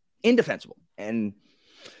 Unforgivable, indefensible. And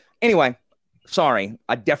anyway, sorry,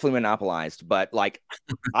 I definitely monopolized, but, like,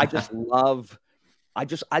 I just love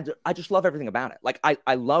everything about it. Like,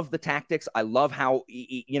 I love the tactics. I love how,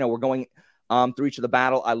 you know, we're going through each of the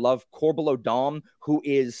battle. I love Corbelow Dom, who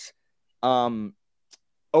is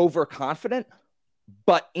overconfident,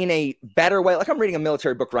 but in a better way. Like, I'm reading a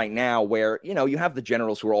military book right now where, you know, you have the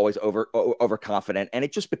generals who are always overconfident, and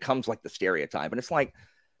it just becomes like the stereotype. And it's like,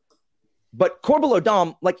 but Corbelow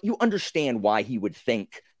Dom, like, you understand why he would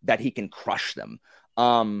think that he can crush them.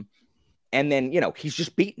 And then, you know, he's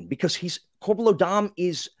just beaten because Corbelow Dom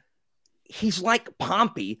he's like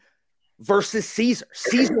Pompey versus Caesar.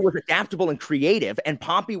 Caesar was adaptable and creative, and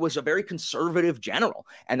Pompey was a very conservative general.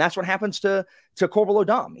 And that's what happens to Corbelow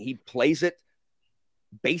Dom. He plays it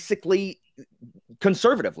basically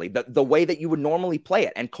conservatively, the way that you would normally play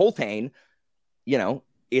it. And Coltane, you know,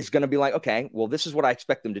 is going to be like, okay, well, this is what I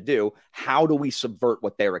expect them to do. How do we subvert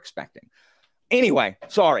what they're expecting? Anyway,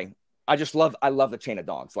 sorry. I love the Chain of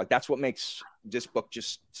Dogs. Like, that's what makes this book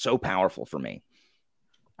just so powerful for me.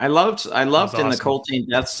 I loved in awesome. the Coltane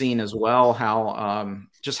death scene as well, how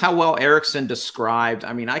well Erickson described.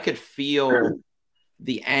 I mean, I could feel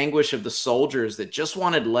the anguish of the soldiers that just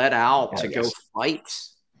wanted let out to go fight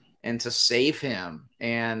and to save him.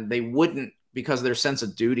 And they wouldn't because of their sense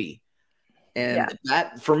of duty. And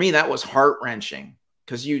that, for me, that was heart-wrenching,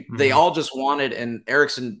 because they all just wanted, and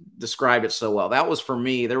Erickson described it so well. That was, for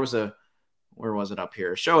me, there was a, where was it up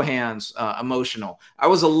here? Show of hands, emotional. I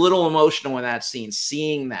was a little emotional in that scene,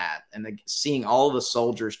 seeing that, and seeing all the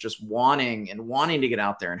soldiers just wanting to get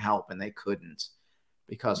out there and help, and they couldn't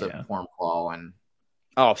because of Pormqual. And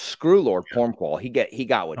oh, screw Lord Pormqual. He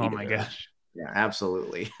got what he deserved. Oh my gosh. Yeah,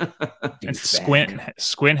 absolutely. And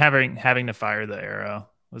Squint having to fire the arrow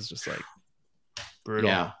was just like brutal.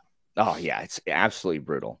 Yeah. Oh yeah, it's absolutely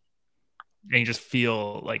brutal. And you just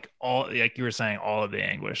feel like like you were saying, all of the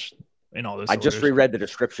anguish in all those. I just reread the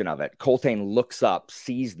description of it. Coltane looks up,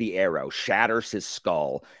 sees the arrow, shatters his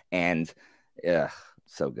skull, and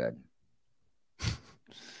so good.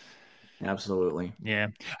 Absolutely. Yeah.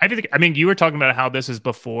 I mean, you were talking about how this is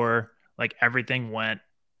before like everything went,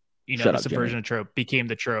 the subversion of trope became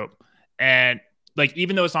the trope. And like,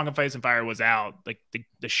 even though Song of Ice and Fire was out, like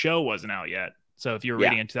the show wasn't out yet. So if you were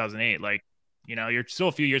reading in 2008, like, you're still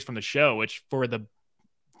a few years from the show, which for the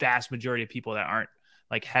vast majority of people that aren't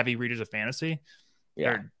like heavy readers of fantasy,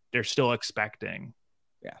 they're still expecting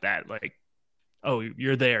that, like, oh,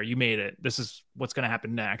 you're there, you made it, this is what's going to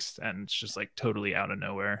happen next. And it's just like totally out of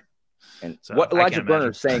nowhere. And so what Elijah Brenner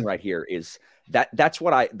is saying right here is that's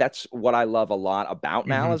what I love a lot about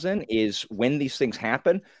Malazan, is when these things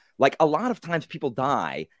happen, like a lot of times people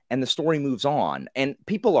die and the story moves on and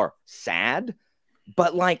people are sad,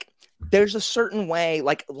 but like there's a certain way,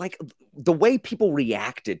 like the way people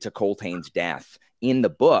reacted to Coltane's death in the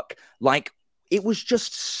book, like it was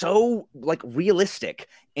just so like realistic,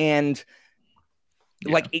 and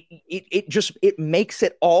like it makes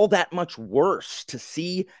it all that much worse to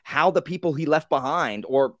see how the people he left behind,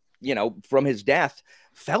 or from his death,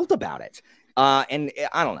 felt about it. And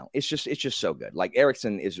I don't know, it's just so good. Like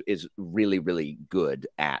Erickson is really, really good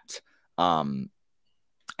at the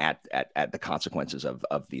consequences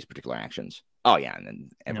of these particular actions. Oh yeah, and then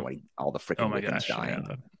everybody, all the freaking Wiccans dying.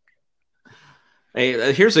 Yeah.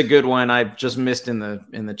 Hey, here's a good one I just missed in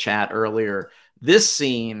the chat earlier. This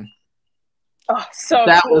scene. Oh, so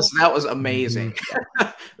that cool. was amazing.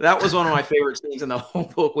 That was one of my favorite scenes in the whole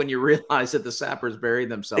book, when you realize that the sappers buried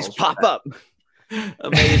themselves. They pop up.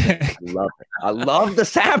 Amazing. I love the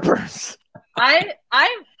sappers. I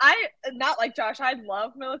not like Josh. I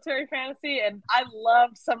love military fantasy, and I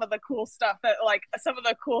love some of the cool stuff that, like, some of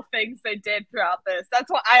the cool things they did throughout this. That's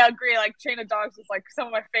why I agree. Like, Chain of Dogs was like some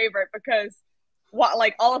of my favorite, because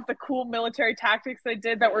like all of the cool military tactics they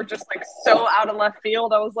did that were just like so out of left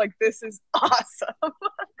field. I was like, this is awesome.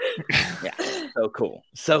 Yeah, so cool.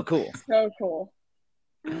 So cool. So cool.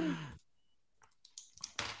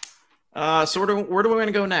 So where do we want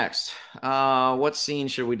to go next? What scene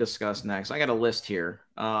should we discuss next? I got a list here.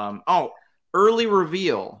 Early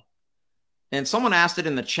reveal. And someone asked it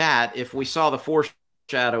in the chat if we saw the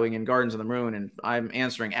foreshadowing in Gardens of the Moon, and I'm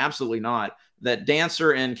answering absolutely not. That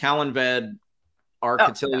Dancer and Kalinved are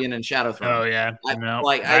Cotillion and Shadowthrone. Oh yeah,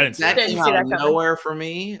 that came out of nowhere for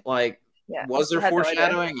me. Like, was there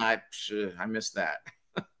foreshadowing? No, I missed that.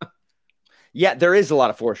 Yeah, there is a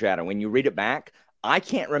lot of foreshadowing. When you read it back, I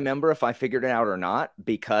can't remember if I figured it out or not,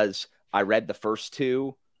 because I read the first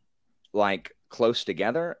two like close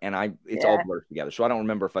together, and it's all blurred together. So I don't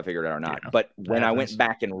remember if I figured it out or not. Yeah. But when I went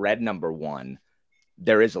back and read number 1,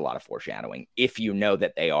 there is a lot of foreshadowing, if you know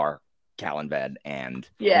that they are Kalinved and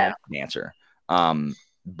Dancer.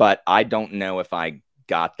 But I don't know if I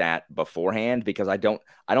got that beforehand, because I think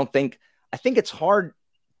it's hard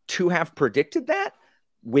to have predicted that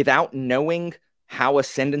without knowing how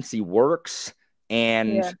ascendancy works.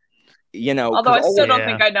 And although I still don't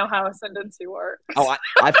think I know how ascendancy works. Oh,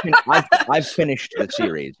 I've finished the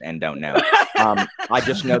series and don't know. I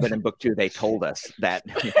just know that in book 2 they told us that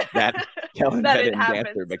Kalinved and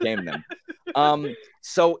Dancer became them.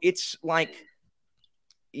 So it's like,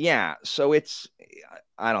 so it's,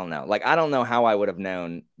 I don't know. Like, I don't know how I would have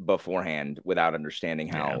known beforehand without understanding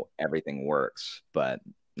how everything works. But,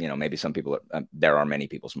 maybe some people, there are many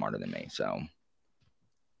people smarter than me. So.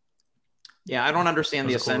 Yeah, I don't understand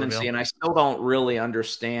the ascendancy, and I still don't really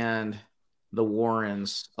understand the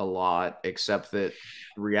Warrens a lot, except that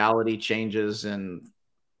reality changes, and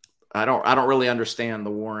I don't really understand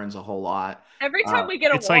the Warrens a whole lot. Every time we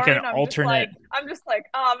get a it's Warren, like an alternate. I'm just like,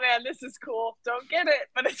 oh man, this is cool. Don't get it,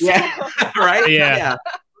 but it's cool. Right? Yeah.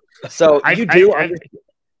 So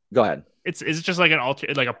go ahead. Is it just like an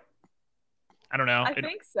alternate, like a, I don't know. I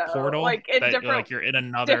think so. Portal, like in that, different, like you're in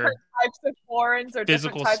another different types of Warrens or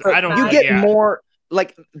physical. Different types I don't. You get more.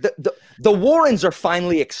 like the Warrens are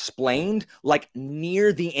finally explained like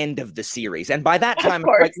near the end of the series, and by that time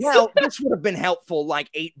it's like, well, this would have been helpful like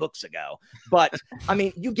 8 books ago. But I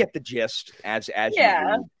mean, you get the gist as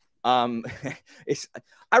Yeah. you read.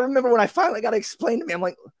 I remember when I finally got it explained to me, I'm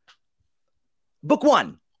like, book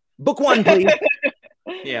one, please.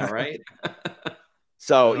 Yeah, right.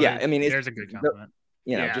 So yeah, I mean, there's a good compliment.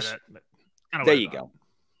 You know, Yeah, just there you go.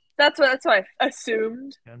 That's what I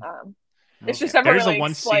assumed. It's just never there's really a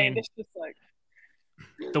one explained. scene. It's just like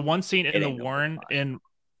the one scene in the Warren in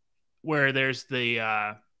where there's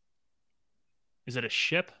the is it a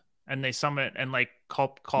ship and they summon and like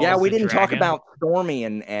calls yeah, we didn't dragon. talk about Stormy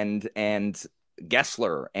and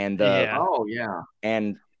Gessler and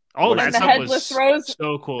and all that stuff was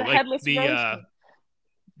so cool. The like headless the rose.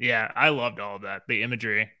 yeah, I loved all of that. The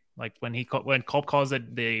imagery, like when Culp calls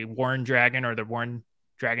it the Warren Dragon or the Warren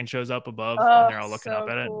Dragon shows up above and they're all looking up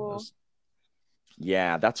at cool. it.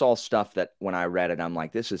 Yeah, that's all stuff that when I read it, I'm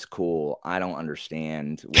like, this is cool. I don't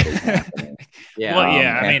understand what is happening. Yeah. Well,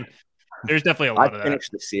 yeah, I mean, there's definitely a lot of that. I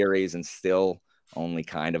finished the series and still only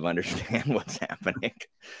kind of understand what's happening.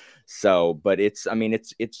 So, but it's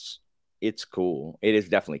cool. It is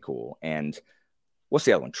definitely cool. And what's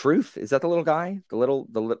the other one? Truth? Is that the little guy?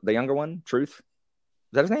 The younger one? Truth?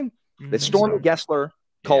 Is that his name? The Stormy Gessler,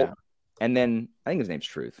 Culp, and then I think his name's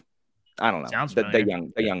Truth. I don't know. Sounds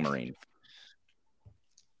the young Marine.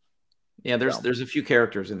 Yeah, there's a few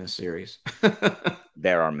characters in this series.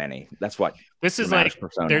 There are many. That's what this is like.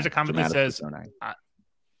 There's a comment that says,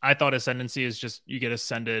 I thought ascendancy is just you get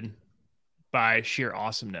ascended by sheer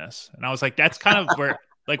awesomeness, and I was like, that's kind of where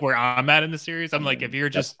I'm at in the series. I'm like, if you're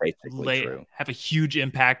just have a huge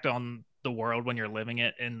impact on the world when you're living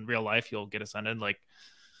it in real life, you'll get ascended. Like,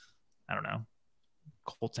 I don't know,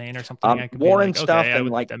 Coltane or something. I could Warren be like, stuff okay,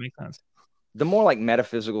 and like that makes sense. The more like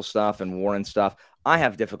metaphysical stuff and Warren stuff, I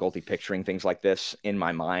have difficulty picturing things like this in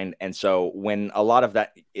my mind. And so when a lot of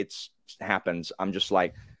that happens, I'm just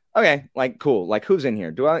like, okay, like cool. Like who's in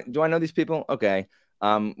here? Do I know these people? Okay.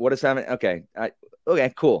 What is happening? Okay.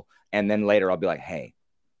 Okay, cool. And then later I'll be like, hey,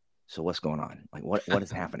 so what's going on? Like what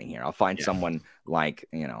is happening here? I'll find someone like,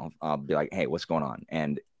 I'll be like, hey, what's going on?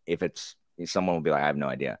 And if it's someone will be like, I have no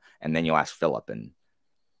idea. And then you'll ask Philip and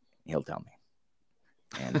he'll tell me.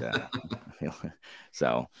 And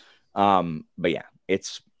so but yeah,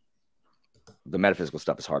 it's the metaphysical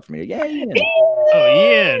stuff is hard for me to Ian.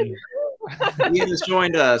 Ian has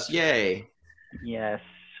joined us. Yay. Yes,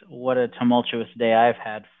 what a tumultuous day I've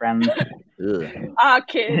had, friends.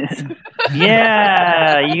 Kids.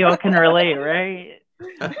 Yeah, you all can relate, right?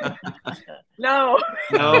 No.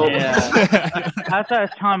 Yeah. That's what I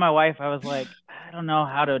was telling my wife. I was like, I don't know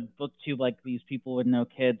how to booktube like these people with no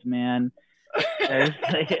kids, man.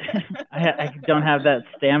 I don't have that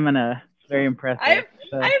stamina. It's very impressive.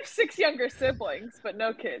 I have 6 younger siblings, but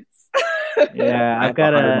no kids. Yeah, I've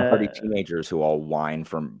got 130 teenagers who all whine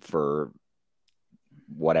for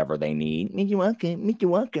whatever they need. Mickey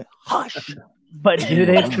Wonka. Hush. But do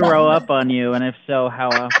they throw up on you? And if so, how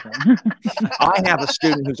often? I have a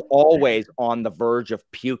student who's always on the verge of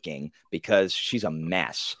puking because she's a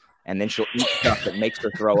mess. And then she'll eat stuff that makes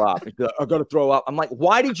her throw up. I gotta throw up. I'm like,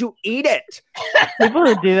 why did you eat it? People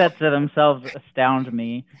who do that to themselves astound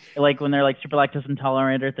me. Like when they're like super lactose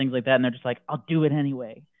intolerant or things like that, and they're just like, I'll do it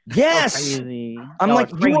anyway. Yes. Crazy. I'm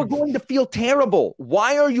like, you are going to feel terrible.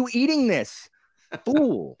 Why are you eating this?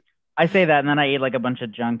 Fool. I say that, and then I eat like a bunch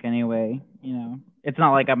of junk anyway. It's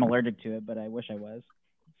not like I'm allergic to it, but I wish I was.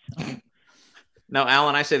 So. No,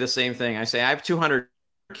 Alan, I say the same thing. I say I have 200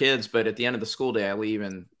 kids, but at the end of the school day I leave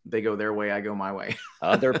and they go their way, I go my way.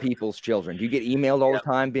 Other people's children. Do you get emailed all the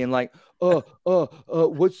time being like,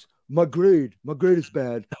 what's my grade? My grade is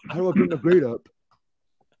bad. How do I bring the grade up?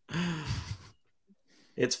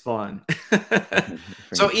 It's fun.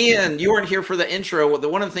 So Ian, you weren't here for the intro.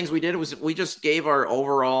 One of the things we did was we just gave our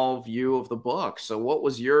overall view of the book. So what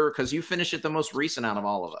was because you finished it the most recent out of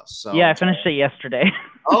all of us. So yeah, I finished it yesterday.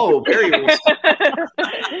 Oh, very well.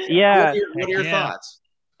 Yeah. What are your thoughts?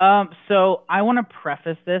 So I want to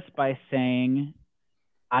preface this by saying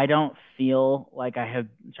I don't feel like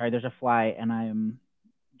there's a fly and I am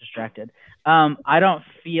distracted. I don't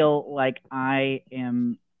feel like I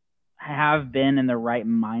have been in the right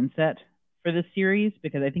mindset for this series,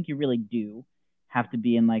 because I think you really do have to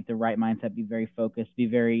be in like the right mindset, be very focused, be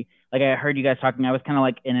very, like I heard you guys talking, I was kind of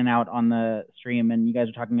like in and out on the stream and you guys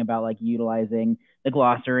are talking about like utilizing the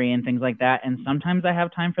glossary and things like that. And sometimes I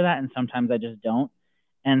have time for that and sometimes I just don't.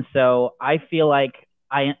 And so I feel like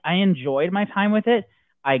I enjoyed my time with it.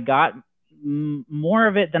 I got more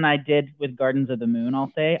of it than I did with Gardens of the Moon,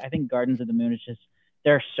 I'll say. I think Gardens of the Moon is just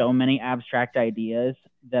there are so many abstract ideas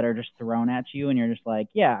that are just thrown at you, and you're just like,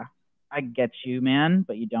 yeah, I get you, man,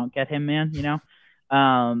 but you don't get him, man, you know?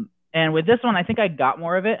 And with this one, I think I got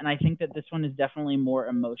more of it, and I think that this one is definitely more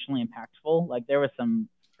emotionally impactful. Like, there was some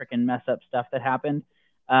freaking mess up stuff that happened.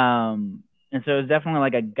 And so it was definitely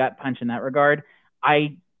like a gut punch in that regard.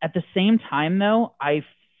 At the same time, though, I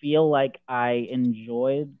feel like I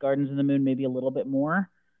enjoyed Gardens of the Moon maybe a little bit more.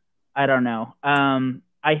 I don't know.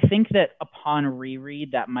 I think that upon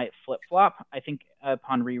reread, that might flip-flop. I think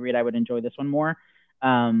upon reread, I would enjoy this one more.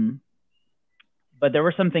 But there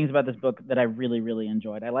were some things about this book that I really, really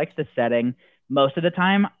enjoyed. I liked the setting. Most of the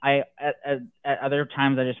time, at other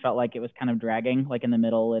times, I just felt like it was kind of dragging, like in the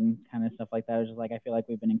middle and kind of stuff like that. I was just like, I feel like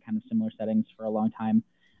we've been in kind of similar settings for a long time.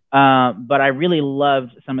 But I really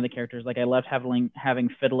loved some of the characters. Like, I loved having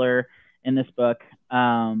Fiddler in this book.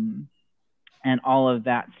 And all of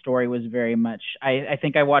that story was very much, I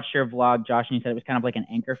think I watched your vlog, Josh, and you said it was kind of like an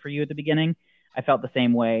anchor for you at the beginning. I felt the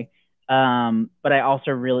same way. But I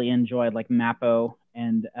also really enjoyed like Mappo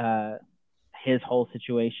and his whole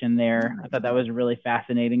situation there. I thought that was really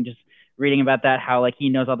fascinating, just reading about that, how like he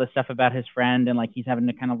knows all this stuff about his friend and like he's having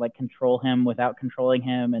to kind of like control him without controlling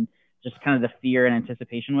him, and just kind of the fear and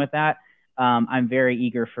anticipation with that. I'm very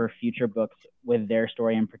eager for future books with their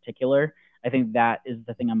story in particular. I think that is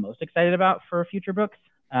the thing I'm most excited about for future books.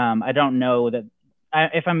 I don't know that,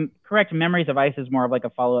 if I'm correct, Memories of Ice is more of like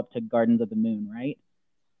a follow-up to Gardens of the Moon, right?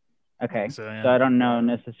 Okay, so I don't know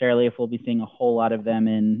necessarily if we'll be seeing a whole lot of them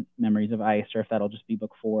in Memories of Ice, or if that'll just be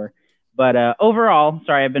book 4. But overall,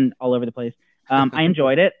 sorry, I've been all over the place. I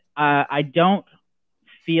enjoyed it. I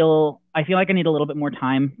feel like I need a little bit more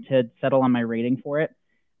time to settle on my rating for it.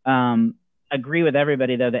 Agree with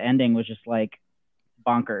everybody, though, the ending was just like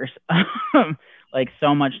bonkers. Like,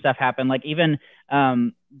 so much stuff happened. Like, even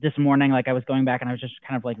this morning, like, I was going back and I was just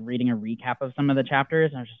kind of like reading a recap of some of the chapters,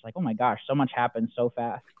 and I was just like, oh my gosh, so much happened so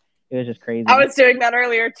fast. It was just crazy. I was doing that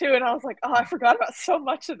earlier too, and I was like, oh, I forgot about so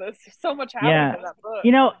much of this. So much happened in that book.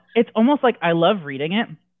 You know, it's almost like I love reading it,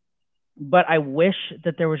 but I wish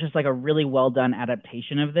that there was just like a really well done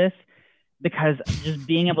adaptation of this, because just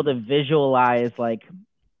being able to visualize like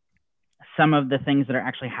some of the things that are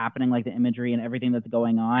actually happening, like the imagery and everything that's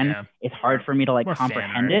going on, it's hard for me to like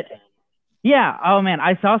comprehend it. Yeah. Oh man,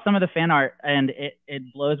 I saw some of the fan art, and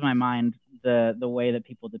it blows my mind the way that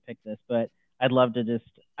people depict this. But I'd love to just,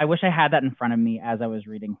 I wish I had that in front of me as I was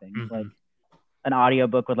reading things, like an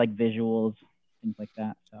audiobook with like visuals, things like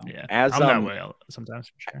that. So yeah, I'm that way sometimes,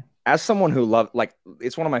 for sure. As someone who loves, like,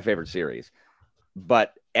 it's one of my favorite series,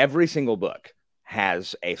 but every single book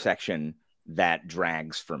has a section that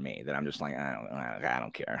drags for me, that I'm just like, I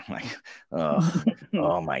don't care. Like,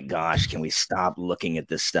 oh my gosh, can we stop looking at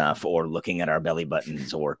this stuff, or looking at our belly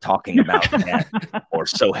buttons, or talking about that, or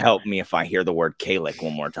so help me if I hear the word Kalik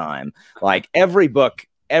one more time. Like, every book,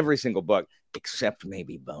 every single book, except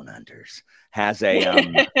maybe Bone Hunters, has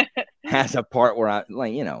a has a part where I,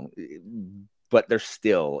 like, you know, but it's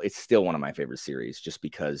still one of my favorite series, just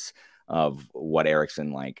because of what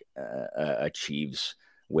Erickson like achieves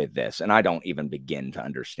with this. And I don't even begin to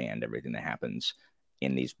understand everything that happens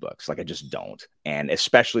in these books. Like, I just don't. And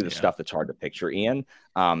especially the stuff that's hard to picture, Ian.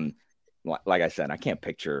 Like I said, I can't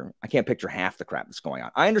picture half the crap that's going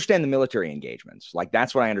on. I understand the military engagements. Like,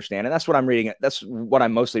 that's what I understand. And that's what I'm reading. That's what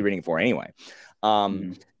I'm mostly reading for anyway.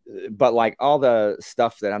 But like, all the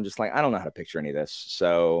stuff that I'm just like, I don't know how to picture any of this.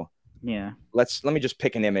 So yeah, let me just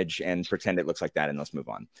pick an image and pretend it looks like that, and let's move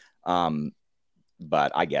on.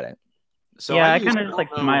 But I get it. So yeah, I kind of just like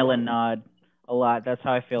smile and nod a lot. That's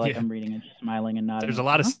how I feel like I'm reading it, just smiling and nodding. There's a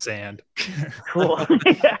lot of sand. Cool.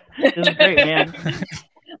 Yeah, this is great, man.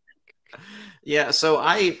 Yeah, so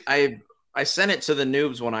I sent it to the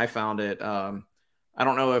noobs when I found it. I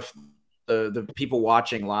don't know if the people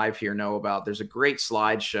watching live here know about. There's a great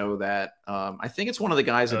slideshow that I think it's one of the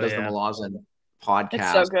guys that does the Malazan podcast.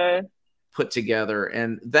 It's so good. Put together,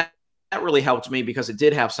 and that really helped me, because it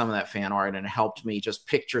did have some of that fan art, and it helped me just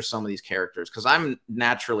picture some of these characters, because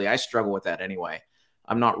I struggle with that anyway.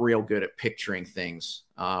 I'm not real good at picturing things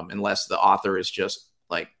unless the author is just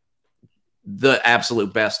like the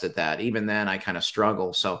absolute best at that. Even then, I kind of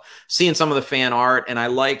struggle. So seeing some of the fan art, and I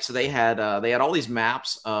liked, they had all these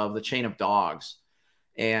maps of the chain of dogs,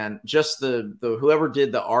 and just the whoever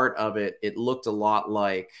did the art of it, it looked a lot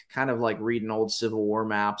like, kind of like reading old Civil War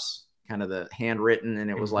maps, kind of the handwritten,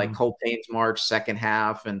 and it was like Coltane's March second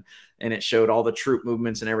half, and it showed all the troop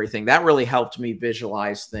movements and everything. That really helped me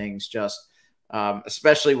visualize things, just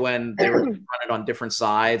especially when they were running on different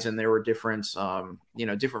sides, and there were different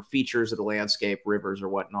different features of the landscape, rivers or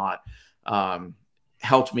whatnot.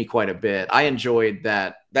 helped me quite a bit. I enjoyed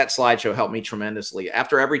that. That slideshow helped me tremendously.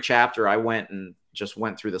 After every chapter, I went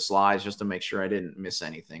through the slides just to make sure I didn't miss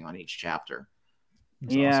anything on each chapter.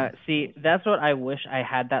 Yeah, awesome. See, that's what I wish I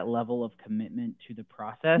had, that level of commitment to the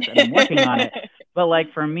process, and I'm working on it. But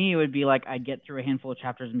like for me, it would be like I get through a handful of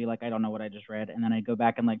chapters and be like, I don't know what I just read, and then I go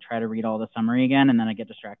back and like try to read all the summary again, and then I get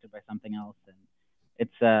distracted by something else. And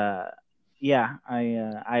it's yeah,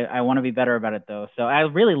 I want to be better about it though. So I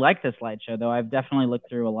really like this slideshow though. I've definitely looked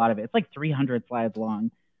through a lot of it. It's like 300 slides long.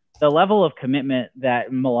 The level of commitment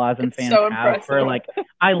that Malazan fans have for like,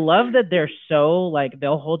 I love that they're so like,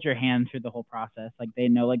 they'll hold your hand through the whole process. Like they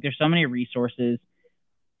know, like there's so many resources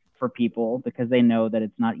for people because they know that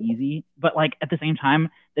it's not easy. But like at the same time,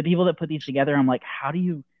 the people that put these together, I'm like, how do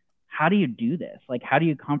you do this? Like, how do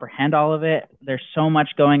you comprehend all of it? There's so much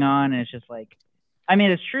going on, and it's just like, I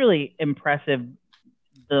mean, it's truly impressive.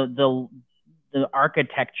 The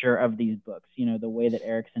architecture of these books, you know, the way that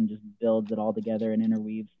Erickson just builds it all together and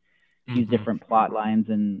interweaves these different plot lines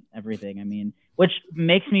and everything. I mean, which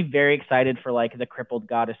makes me very excited for like the Crippled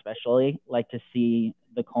God, especially like to see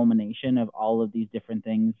the culmination of all of these different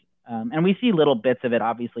things. And we see little bits of it,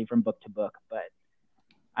 obviously, from book to book, but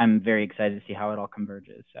I'm very excited to see how it all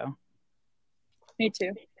converges. So, me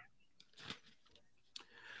too.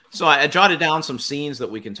 So I jotted down some scenes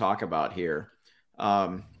that we can talk about here.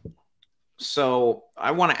 So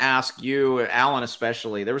I want to ask you, Alan,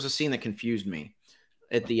 especially, there was a scene that confused me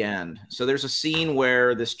at the end. So there's a scene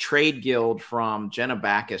where this trade guild from Jenna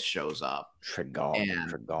Bacchus shows up. The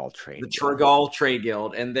Tregal Trade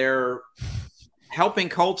Guild, and they're helping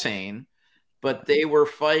Coltane, but they were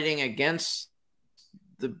fighting against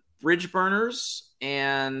the bridge burners.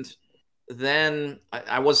 And then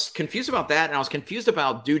I was confused about that, and I was confused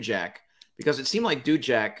about Dujek because it seemed like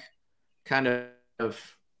Dujek kind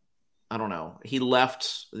of, I don't know, he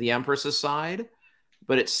left the Empress's side,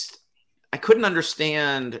 but I couldn't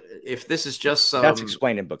understand if this is just some... That's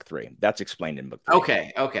explained in book 3. That's explained in book 3.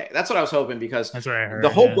 Okay. That's what I was hoping, because that's what I heard, the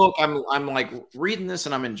whole book, I'm like reading this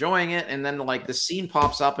and I'm enjoying it, and then like the scene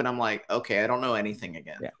pops up and I'm like, okay, I don't know anything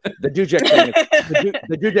again. Yeah. The Dujek thing,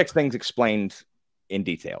 the Dujek thing's explained in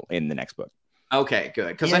detail in the next book. Okay,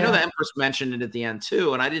 good. Because I know the Empress mentioned it at the end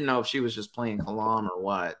too, and I didn't know if she was just playing Kalam or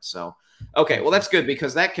what. So, okay, well, that's good,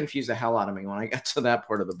 because that confused the hell out of me when I got to that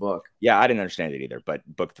part of the book. Yeah, I didn't understand it either, but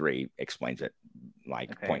book 3 explains it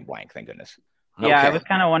like point blank. Thank goodness. Yeah, I was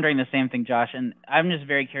kind of wondering the same thing, Josh, and I'm just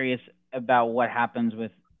very curious about what happens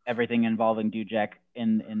with everything involving Dujek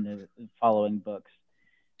in the following books.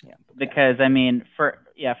 Yeah, because I mean, for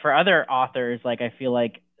other authors, like I feel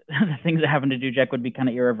like the things that happen to Dujek would be kind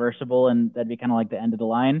of irreversible, and that'd be kind of like the end of the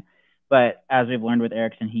line. But as we've learned with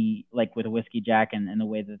Erickson, he, like with Whiskey Jack and the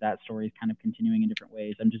way that story is kind of continuing in different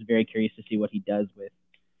ways, I'm just very curious to see what he does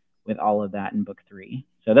with all of that in book 3.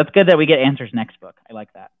 So that's good that we get answers next book. I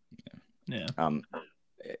like that. Yeah.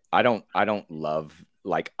 I don't love,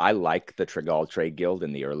 like, I like the Tregal Trade Guild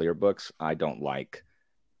in the earlier books. I don't like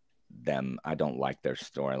them. I don't like their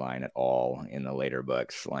storyline at all in the later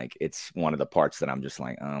books. Like, it's one of the parts that I'm just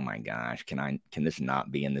like, oh my gosh, can this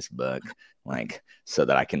not be in this book? Like, so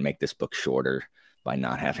that I can make this book shorter by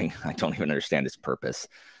not having, I don't even understand its purpose.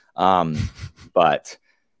 But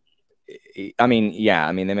I mean, yeah,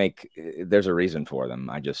 I mean, there's a reason for them.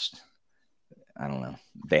 I don't know.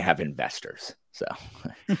 They have investors. So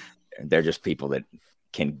they're just people that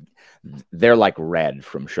they're like Red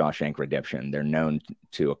from Shawshank Redemption. They're known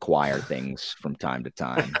to acquire things from time to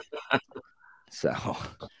time. So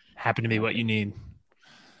happen to be what you need.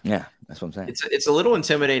 Yeah, that's what I'm saying. It's a little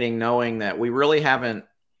intimidating knowing that we really haven't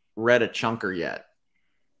read a chunker yet.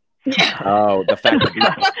 Oh, the fact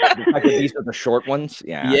that these are the short ones.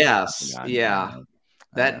 Yeah. Yes. Yeah.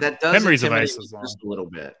 That does Memories of intimidate Ice just a little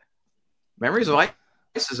bit. Memories of Ice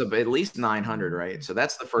is at least 900, right? So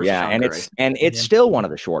that's the first. Yeah, chunker, and it's still one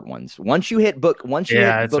of the short ones. Once you hit book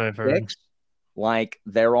 6, like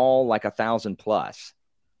they're all like 1,000 plus.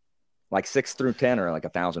 Like 6 through 10 are like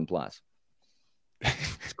 1,000 plus.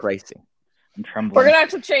 It's crazy. I'm trembling. We're gonna have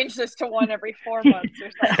to change this to one every 4 months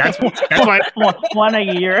or something. That's why one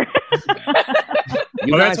a year.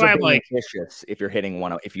 You guys are being ambitious if you're hitting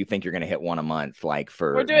one. If you think you're going to hit one a month, like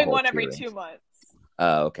we're doing one every 2 months.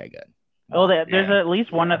 Oh, okay, good. Well, there's at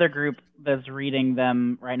least one other group that's reading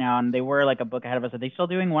them right now, and they were like a book ahead of us. Are they still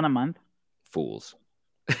doing one a month? Fools.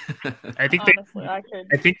 I think honestly,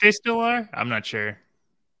 I think they still are. I'm not sure.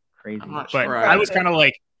 Crazy. I'm not but sure. I was kind of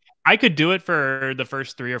like, I could do it for the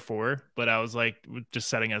first 3 or 4, but I was like, just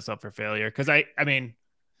setting us up for failure. Because I mean,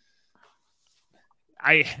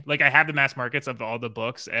 I have the mass markets of all the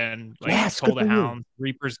books, and like Toll the Hound,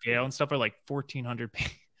 Reaper's Gale, and stuff are like 1,400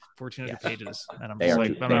 1,400 pages, and I'm They just are like,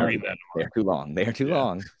 too- I'm they not are- reading that. They are too long. They are too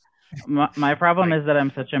long. My problem is that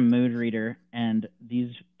I'm such a mood reader, and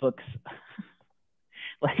these books,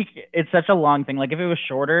 like, it's such a long thing. Like, if it was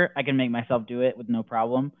shorter, I can make myself do it with no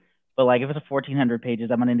problem. But like, if it's 1,400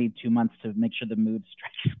 pages, I'm gonna need 2 months to make sure the mood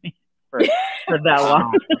stretches me for that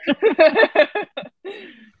long.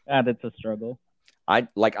 God, it's a struggle. I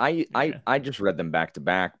just read them back to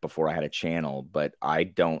back before I had a channel, but I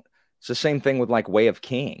don't. It's the same thing with like Way of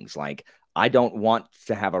Kings. Like, I don't want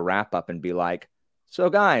to have a wrap up and be like, so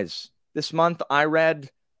guys, this month I read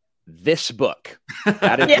this book.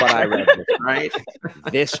 That is what I read. Right.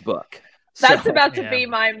 This book. That's So- about to be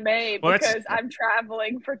my May Well, because I'm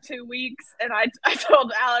traveling for 2 weeks, and I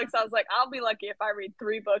told Alex, I was like, I'll be lucky if I read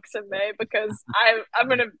 3 books in May because I'm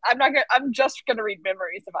just gonna read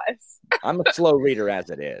Memories of Ice. I'm a slow reader as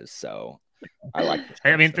it is, so I like this.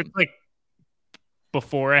 I mean, person. like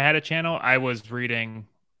before I had a channel, I was reading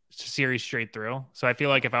series straight through. So I feel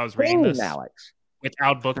like if I was reading this Alex.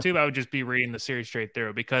 without BookTube, I would just be reading the series straight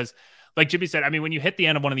through because, like Jimmy said, I mean, when you hit the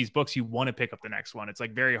end of one of these books, you want to pick up the next one. It's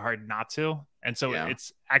like very hard not to. And so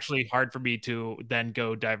it's actually hard for me to then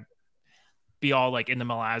go be all like in the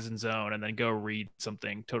Malazan zone and then go read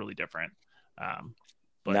something totally different.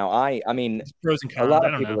 But Now, I mean, pros and cons. a lot I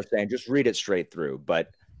of don't people know. are saying just read it straight through,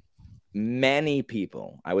 but many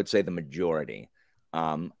people, I would say the majority,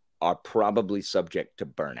 are probably subject to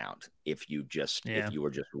burnout if you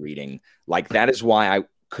were just reading. Like, that is why I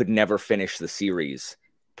could never finish the series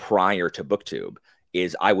prior to BookTube,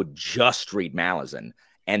 is I would just read Malazan.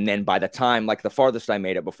 And then by the time, like, the farthest I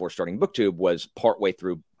made it before starting BookTube was partway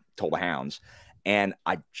through Toll the Hounds. And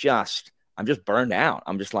I'm just burned out.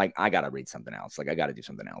 I'm just like, I got to read something else. Like, I got to do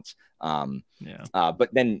something else. But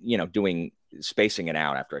then, spacing it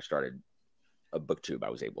out after I started a BookTube, I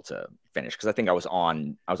was able to finish because I think I was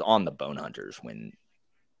on the Bone Hunters when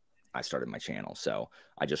I started my channel. So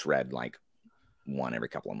I just read like one every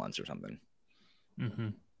couple of months or something. Mm-hmm.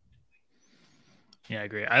 Yeah, I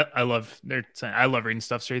agree. I love reading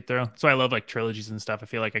stuff straight through. So I love like trilogies and stuff. I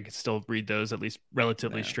feel like I could still read those at least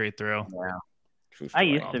relatively straight through. Yeah. I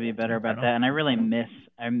used to be better about that, and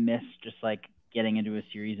I miss just like getting into a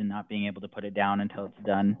series and not being able to put it down until it's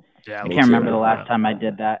done. Yeah, I can't remember the last time I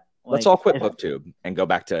did that. Let's all quit BookTube and go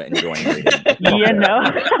back to enjoying reading. Yeah, no.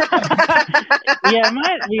 Yeah, I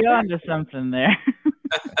might be on to something there.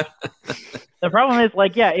 The problem is,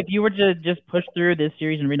 like, if you were to just push through this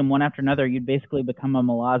series and read them one after another, you'd basically become a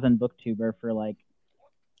Malazan booktuber for like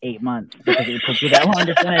 8 months because it took you that long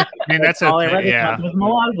to finish. I mean, that's all I read this month was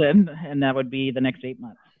Malazan, and that would be the next 8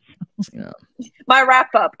 months. Yeah. My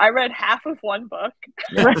wrap up. I read half of one book.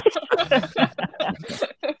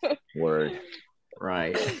 Word.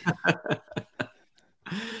 Right.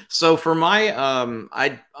 So for my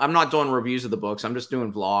I'm not doing reviews of the books. I'm just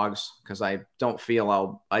doing vlogs because I don't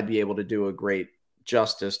feel I'd be able to do a great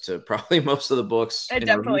justice to probably most of the books. I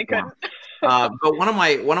definitely couldn't. But one of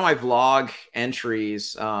my vlog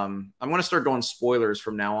entries, I'm going to start doing spoilers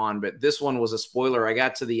from now on, but this one was a spoiler. I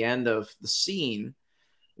got to the end of the scene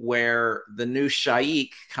where the new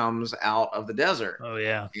Shaikh comes out of the desert. Oh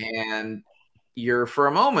yeah. And you're, for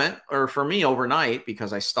a moment, or for me overnight,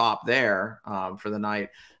 because I stopped there for the night,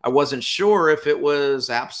 I wasn't sure if it was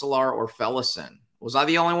Apsalar or Felison. Was I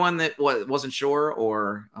the only one that wasn't sure,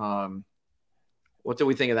 or what do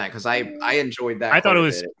we think of that? Because I enjoyed that. I thought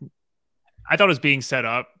it was being set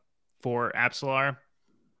up for Apsalar.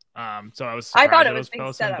 So I was. I thought it was being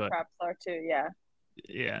being set up for Apsalar too. Yeah.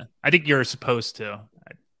 Yeah, I think you're supposed to.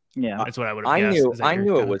 Yeah, that's what I would have guessed. I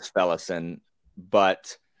knew it was Felison,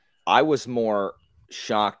 but I was more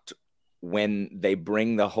shocked when they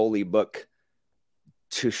bring the holy book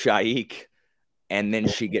to Shaikh and then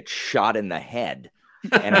she gets shot in the head.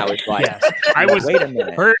 And I was like, I was wait a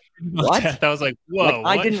minute. What? I was like, whoa.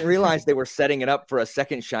 Like, I didn't realize they were setting it up for a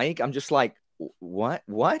second Shaikh. I'm just like, what?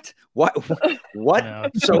 No.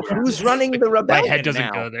 So who's running the rebellion? My head doesn't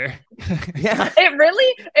now? go there. Yeah.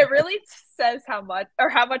 It really says how much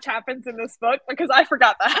happens in this book because I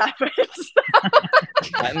forgot that happens.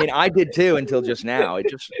 I mean, I did too until just now. It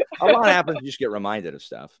just a lot happens. You just get reminded of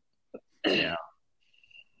stuff. Yeah.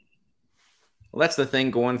 Well, that's the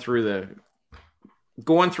thing going through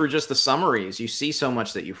just the summaries. You see so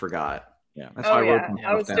much that you forgot. Yeah. That's why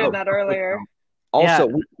I was doing that earlier. Also,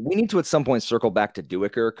 we need to at some point circle back to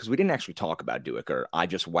Duiker because we didn't actually talk about Duiker. I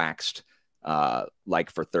just waxed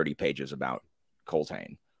like for 30 pages about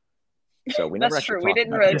Coltane. So we never. That's true. We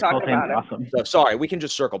didn't really talk about it. Awesome. So sorry, we can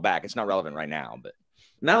just circle back. It's not relevant right now, but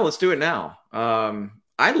no, let's do it now.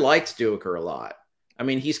 I liked Duiker a lot. I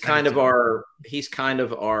mean, he's kind of our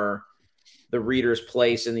the reader's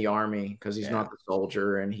place in the army because he's not the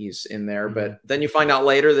soldier and he's in there. But then you find out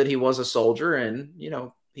later that he was a soldier, and you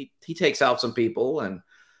know, he takes out some people. And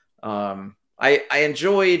I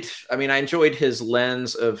enjoyed his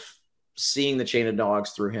lens of seeing the Chain of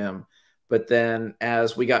Dogs through him. But then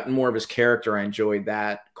as we got more of his character, I enjoyed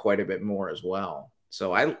that quite a bit more as well.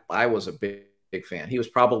 So I was a big fan. He was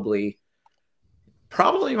probably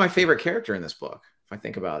my favorite character in this book, if I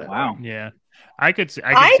think about it. Wow. Yeah, I could see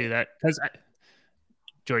that because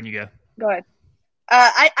Jordan, you go. Go ahead.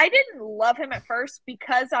 I didn't love him at first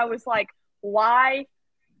because I was like, why?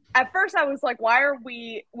 At first, I was like, why are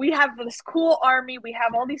we have this cool army, we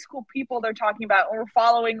have all these cool people they're talking about, and we're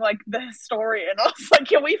following like the historian. I was like,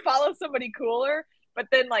 can we follow somebody cooler? But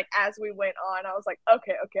then, like, as we went on, I was like,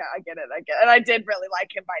 okay, I get it. And I did really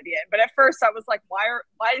like him by the end. But at first, I was like, why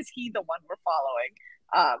is he the one we're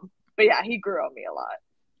following? But yeah, he grew on me a lot.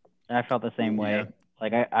 I felt the same way.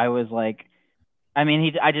 Like, I was like, I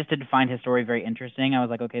mean, I just didn't find his story very interesting. I was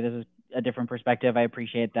like, okay, this is a different perspective. I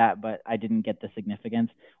appreciate that, but I didn't get the significance,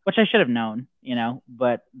 which I should have known, you know.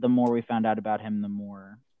 But the more we found out about him, the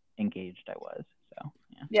more engaged I was. So,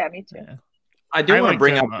 yeah, me too. Yeah. I do want to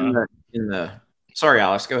bring up in the. Sorry,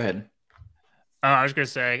 Alex, go ahead. I was going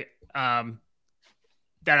to say that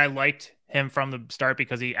I liked him from the start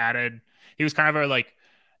because he was kind of like,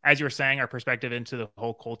 as you were saying, our perspective into the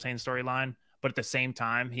whole Coltane storyline. But at the same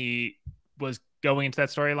time, he was going into that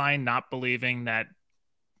storyline not believing that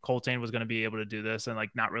Coltane was going to be able to do this, and like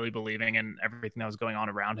not really believing in everything that was going on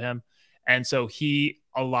around him. And so he,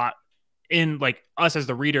 a lot in like us as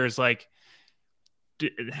the readers, like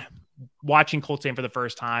watching Coltane for the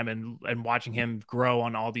first time and watching him grow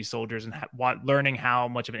on all these soldiers and learning how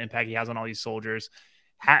much of an impact he has on all these soldiers,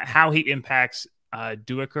 how he impacts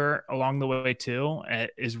Duiker along the way too,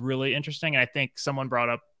 is really interesting. And I think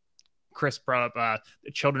Chris brought up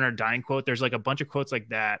the children are dying quote. There's like a bunch of quotes like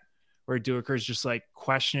that where Duiker is just like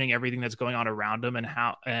questioning everything that's going on around him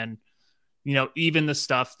and you know, even the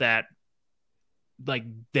stuff that like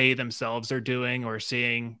they themselves are doing or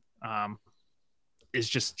seeing, is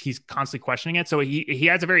just, he's constantly questioning it. So he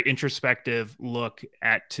has a very introspective look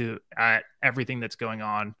at everything that's going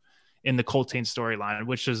on in the Coltane storyline,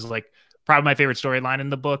 which is like probably my favorite storyline in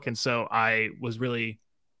the book. And so I was really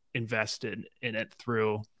invested in it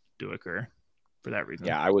through Duiker for that reason.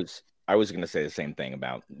 Yeah, I was going to say the same thing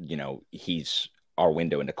about, you know, he's our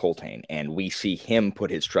window into Coltane, and we see him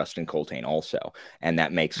put his trust in Coltane also, and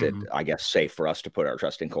that makes it, I guess, safe for us to put our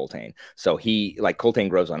trust in Coltane. So Coltane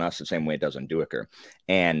grows on us the same way it does on Duiker,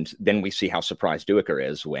 and then we see how surprised Duiker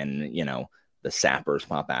is when, you know, the sappers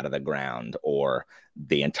pop out of the ground, or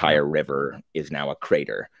the entire river is now a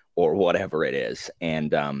crater, or whatever it is.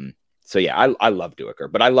 And so yeah, I love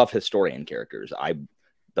Duiker, but I love historian characters.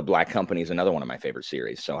 The Black Company is another one of my favorite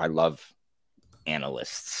series, so I love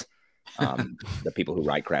analysts. The people who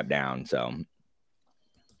write crap down. So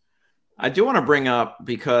I do want to bring up,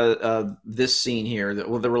 because this scene here,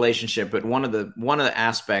 the relationship, but one of the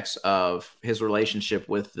aspects of his relationship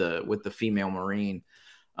with the female Marine,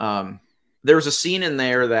 there was a scene in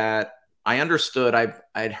there that I understood.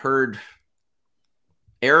 I'd heard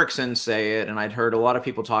Erickson say it, and I'd heard a lot of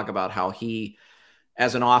people talk about how he,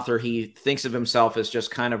 as an author, he thinks of himself as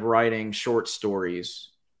just kind of writing short stories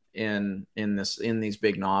in these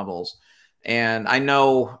big novels. And I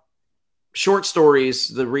know short stories,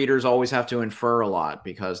 the readers always have to infer a lot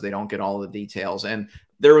because they don't get all the details. And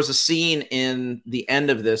there was a scene in the end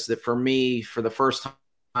of this that, for me, for the first time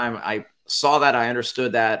I saw that, I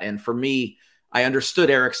understood that. And for me, I understood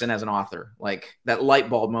Erickson as an author. Like, that light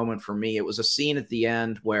bulb moment for me, it was a scene at the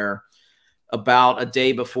end where, about a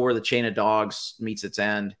day before the Chain of Dogs meets its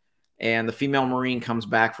end, and the female Marine comes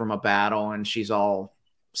back from a battle, and she's all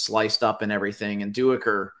sliced up and everything. And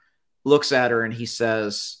Duiker looks at her and he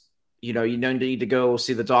says, you know, you don't need to go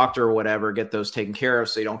see the doctor or whatever, get those taken care of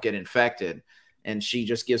so you don't get infected. And she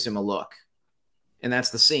just gives him a look. And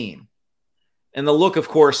that's the scene. And the look, of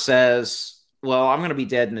course, says, well, I'm going to be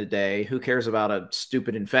dead in a day. Who cares about a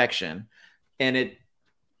stupid infection? And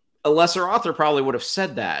a lesser author probably would have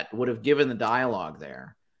said that, would have given the dialogue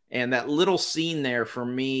there. And that little scene there, for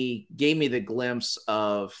me, gave me the glimpse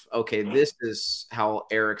of, okay, this is how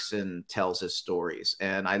Erickson tells his stories.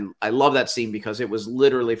 And I love that scene because it was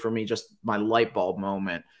literally, for me, just my light bulb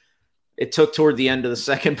moment. It took toward the end of the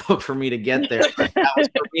second book for me to get there. But that was,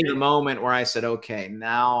 for me, the moment where I said, okay,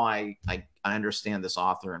 now I understand this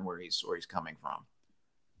author and where he's coming from.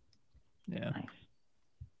 Yeah. Nice.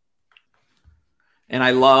 And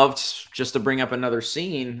I loved, just to bring up another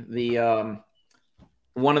scene,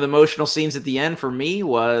 one of the emotional scenes at the end for me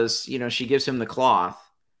was, you know, she gives him the cloth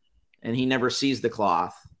and he never sees the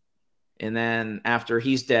cloth. And then after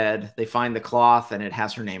he's dead, they find the cloth and it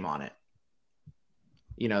has her name on it.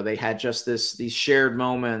 You know, they had just these shared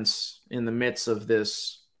moments in the midst of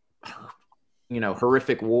this, you know,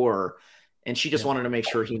 horrific war. And she just wanted to make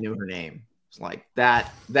sure he knew her name. It's like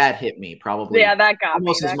that hit me probably. Yeah, that got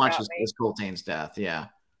almost me. as That much got as me. Coltane's death. Yeah.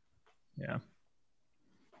 Yeah.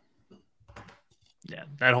 Yeah.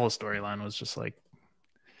 That whole storyline was just like,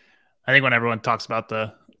 I think when everyone talks about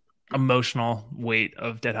the emotional weight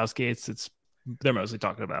of Deadhouse Gates, they're mostly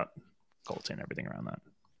talking about Coltane and everything around that.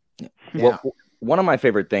 Yeah. Well, one of my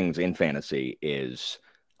favorite things in fantasy is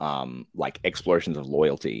like explorations of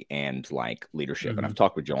loyalty and like leadership. And I've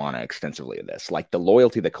talked with Joanna extensively of this, like the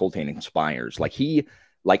loyalty that Coltane inspires. Like he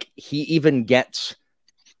even gets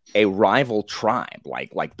a rival tribe,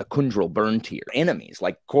 like the Kundral Burn tier enemies,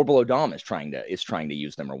 like Corbil O'Dom is trying to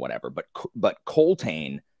use them or whatever. But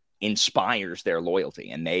Coltane inspires their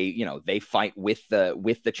loyalty, and they fight with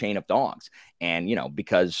the chain of dogs, and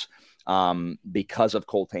because of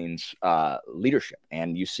Coltane's leadership.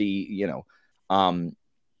 And you see,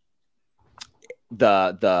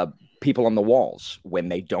 the people on the walls when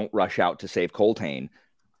they don't rush out to save Coltane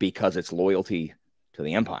because it's loyalty to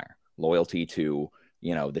the Empire, loyalty to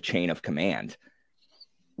the chain of command,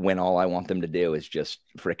 when all I want them to do is just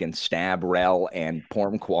freaking stab Rel and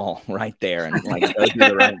Pormqual right there and like go do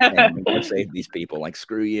the right thing and go save these people. Like,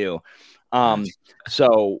 screw you.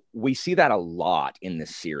 So we see that a lot in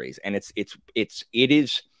this series, and it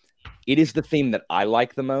is the theme that I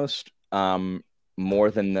like the most, more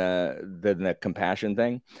than the compassion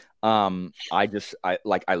thing. I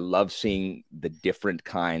love seeing the different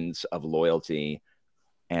kinds of loyalty,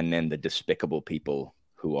 and then the despicable people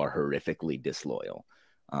who are horrifically disloyal.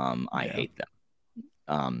 I hate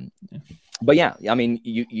them. But yeah, I mean,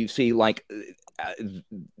 you see like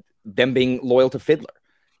them being loyal to Fiddler,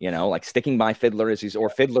 like sticking by Fiddler or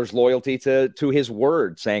Fiddler's loyalty to his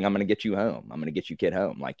word, saying, I'm going to get you home. I'm going to get you kid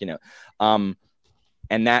home. Like, and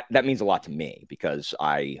that means a lot to me, because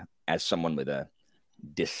I, as someone with a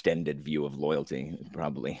distended view of loyalty,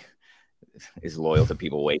 probably is loyal to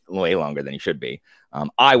people way longer than he should be.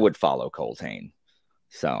 I would follow Coltane.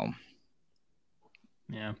 So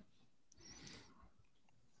yeah,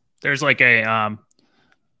 there's like a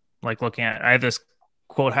looking at, I have this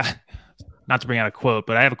quote, not to bring out a quote,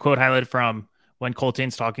 but I have a quote highlighted from when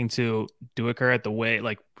Coltane's talking to Duiker at the way,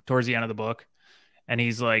 like towards the end of the book, and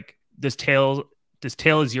he's like, this tale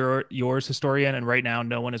is yours, historian, and right now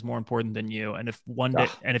no one is more important than you. And if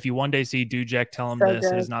you one day see Dujek, tell him So this: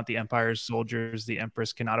 good. it is not the Empire's soldiers the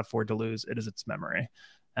Empress cannot afford to lose, it is its memory.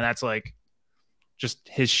 And that's like just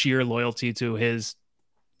his sheer loyalty to his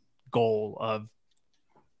goal of,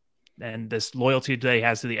 and this loyalty that he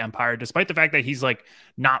has to the Empire, despite the fact that he's like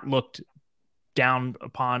not looked down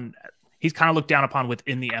upon. He's kind of looked down upon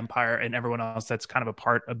within the Empire, and everyone else that's kind of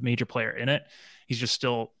a major player in it. He's just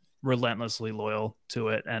still relentlessly loyal to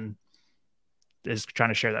it, and is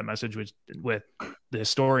trying to share that message with the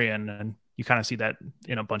historian. And you kind of see that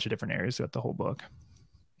in a bunch of different areas throughout the whole book.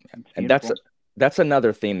 And that's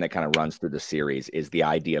another theme that kind of runs through the series, is the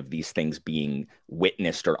idea of these things being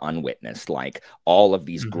witnessed or unwitnessed, like all of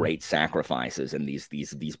these great sacrifices and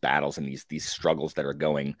these battles and these struggles that are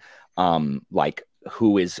going, like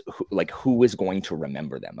who is going to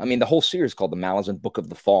remember them? I mean, the whole series is called the Malazan Book of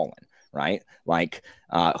the Fallen, right? Like,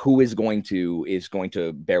 who is going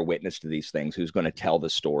to bear witness to these things? Who's going to tell the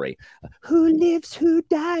story? Who lives? Who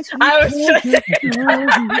dies? Who I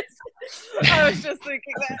was just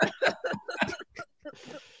thinking that.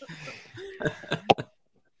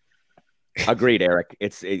 Agreed, Eric.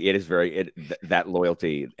 It is that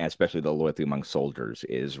loyalty, especially the loyalty among soldiers,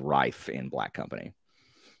 is rife in Black Company.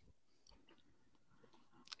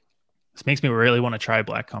 This makes me really want to try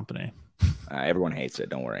Black Company. Everyone hates it.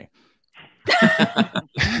 Don't worry. I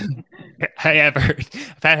have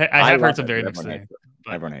heard some very mixed things.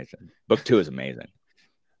 Everyone hates it. Book 2 is amazing.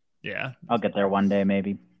 Yeah, I'll get there one day,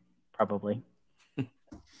 maybe, probably.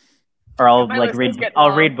 Or I'll My like list is read. getting I'll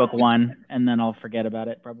long. read book 1 and then I'll forget about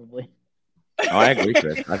it, probably. Oh, I agree,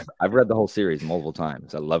 Chris. I've read the whole series multiple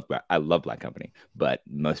times. I love Black Company, but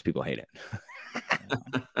most people hate it.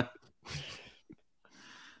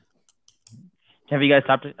 Have you guys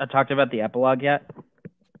talked about the epilogue yet?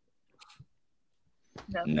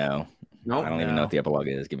 No. I don't even know what the epilogue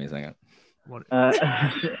is. Give me a second.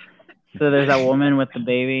 So there's that woman with the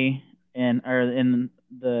baby in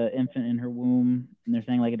the infant in her womb, and they're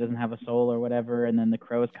saying like it doesn't have a soul or whatever, and then the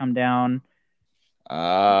crows come down.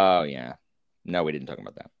 Oh yeah. No, we didn't talk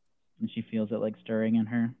about that. And she feels it like stirring in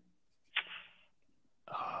her.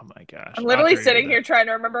 Oh my gosh! I'm literally sitting here trying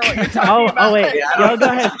to remember what you're talking about. Oh wait, y'all go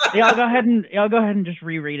ahead. Y'all go ahead and just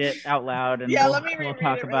reread it out loud, and let me we'll reread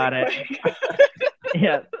talk it about really it.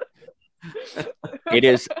 Yeah. It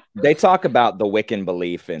is. They talk about the Wiccan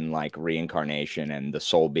belief in like reincarnation and the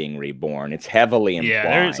soul being reborn. It's heavily implied. Yeah,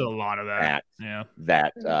 there's a lot of that.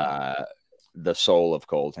 That the soul of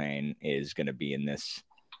Coltane is going to be in this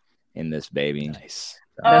baby. Nice.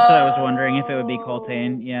 That's what I was wondering, if it would be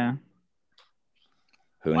Coltane. Yeah.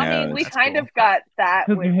 Who knows? I mean, we kind of got that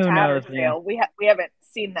with Tattersale. Yeah. We haven't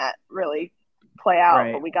seen that really play out,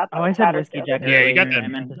 Right. but we got that. Oh, I said Whiskey Jack. Yeah, you got earlier. that. I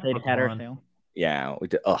meant to say Tattersale. Yeah, we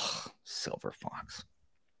did. Ugh, Silver Fox.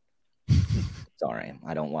 Sorry,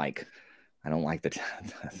 I don't like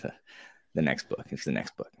the next book. It's the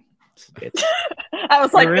next book. It's I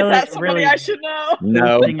was like, really, is that somebody I should know?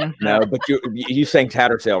 No, but you saying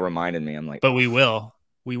Tattersale reminded me. I'm like, but we will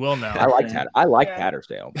know. I like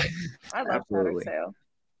Tattersale. I love Tattersale.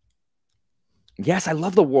 Yes, I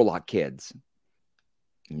love the Warlock kids.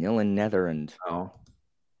 Nil and Nether and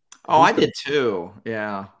I did too.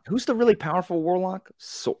 Yeah. Who's the really powerful Warlock?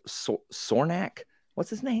 Sornak? What's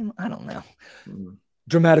his name? I don't know.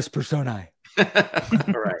 Dramatis Personae.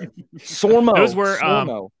 Right. Sormo. Those were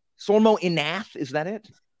Sormo Inath. Is that it?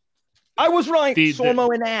 I was right. Sormo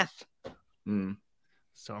Inath. Sormo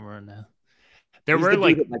Inath. There were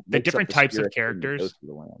like the different types of characters.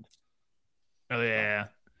 Oh yeah.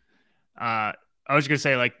 I was gonna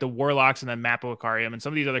say like the Warlocks and then Mappa Wakarium and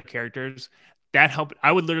some of these other characters that helped.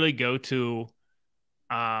 I would literally go to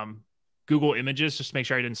Google Images just to make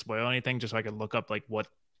sure I didn't spoil anything, just so I could look up like what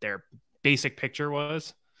their basic picture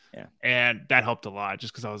was. Yeah, and that helped a lot,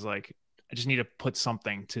 just because I was like, I just need to put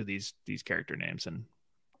something to these character names, and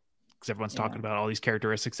because everyone's talking about all these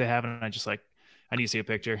characteristics they have, and I need to see a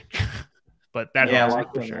picture. But that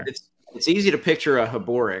helps for sure. It's easy to picture a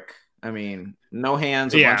Haboric. I mean, no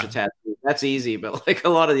hands, a bunch of tattoos. That's easy, but like a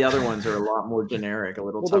lot of the other ones are a lot more generic, a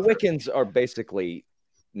little tougher. The Wiccans are basically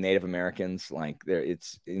Native Americans. Like they're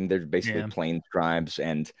basically plains tribes,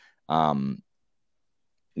 and so,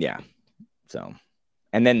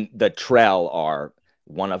 and then the Trell are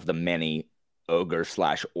one of the many ogre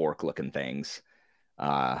 / orc looking things,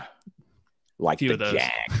 like the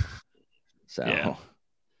Jag. So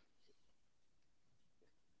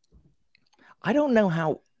I don't know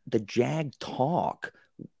how the Jag talk,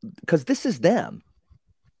 because this is them.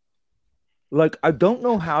 Like, I don't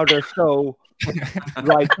know how they're so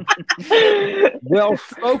like well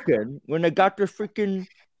spoken when they got their freaking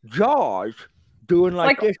jaws doing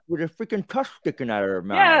like this with a freaking tusk sticking out of their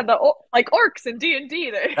mouth. Yeah, like orcs in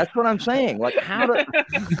D&D. That's what I'm saying. Like, how do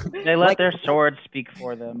they let their swords speak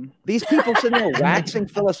for them? These people sitting there waxing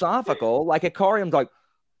philosophical, like Ikarium's like,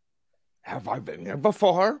 have I been here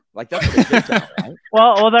before? Like, that's what it should sound, right?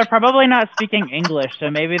 Well, they're probably not speaking English,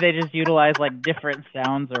 so maybe they just utilize like different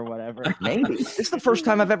sounds or whatever. Maybe. This is the first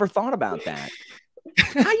time I've ever thought about that.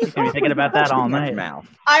 How you thinking about that all night?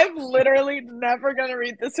 I'm literally never gonna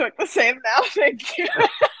read this book the same now. Thank you.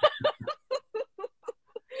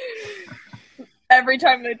 Every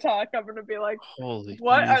time they talk, I'm gonna be like, "Holy,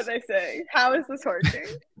 what are they saying? How is this working?"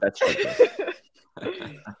 That's true.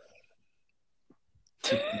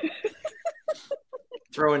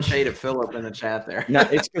 Throwing shade at Philip in the chat there. No,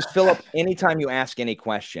 it's because Philip, anytime you ask any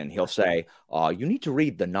question, he'll say, you need to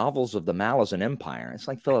read the novels of the Malazan Empire. It's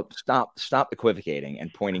like, Philip, stop equivocating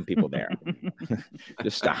and pointing people there.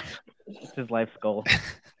 Just stop. It's his life's goal.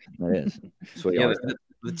 It is. Yeah,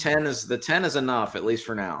 the 10 is enough, at least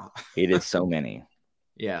for now. It is so many.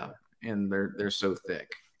 Yeah, and they're so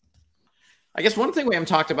thick. I guess one thing we haven't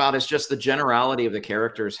talked about is just the generality of the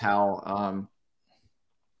characters, how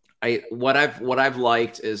what I've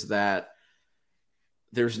liked is that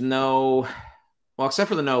there's no, well, except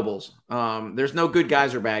for the nobles, there's no good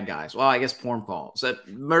guys or bad guys. Well, I guess Pormcall. So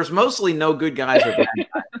there's mostly no good guys or bad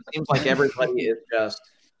guys. It seems like everybody is just,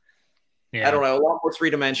 I don't know, a lot more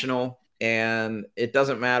three-dimensional, and it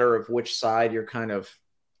doesn't matter of which side you're kind of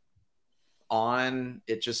on.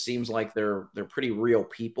 It just seems like they're pretty real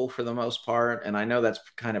people for the most part, and I know that's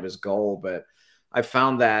kind of his goal, but I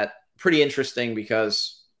found that pretty interesting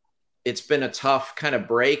because it's been a tough kind of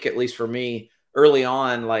break, at least for me, early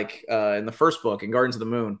on, like in the first book, in Gardens of the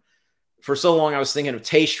Moon. For so long, I was thinking of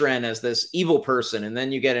Taystren as this evil person, and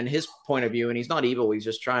then you get in his point of view, and he's not evil. He's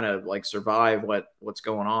just trying to like survive what's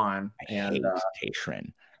going on. I hate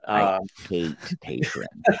Taystren. I hate Taystren.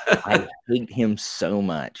 I hate him so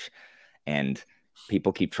much, and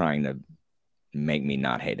people keep trying to make me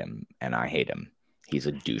not hate him, and I hate him. He's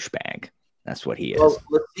a douchebag. That's what he is. Well,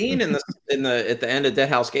 Latine at the end of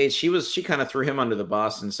Deadhouse Gates, she kind of threw him under the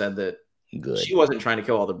bus and said that Good. She wasn't trying to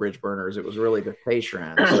kill all the bridge burners. It was really the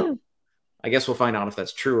Taishran. So I guess we'll find out if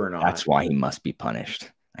that's true or not. That's why he must be punished.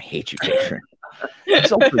 I hate you, Taishran.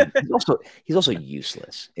 he's also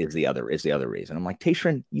useless. Is the other reason. I'm like,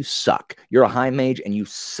 Taishran, you suck. You're a high mage and you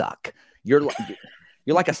suck. You're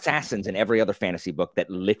like assassins in every other fantasy book that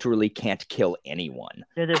literally can't kill anyone.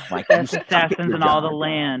 They're the like, best assassins in all the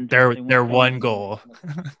land. They're one goal.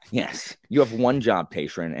 Yes, you have one job,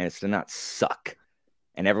 Taishran, and it's to not suck.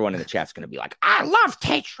 And everyone in the chat's going to be like, I love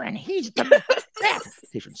Taishran. He's the best.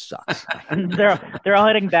 Taishran sucks. And they're all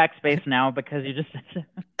hitting backspace now because you just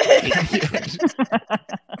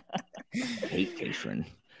hate Taishran.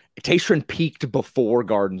 Taishran peaked before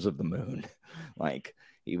Gardens of the Moon. Like,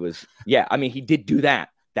 he was, yeah, I mean, he did do that.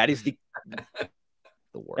 That is the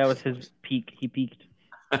worst. That was his peak. He peaked.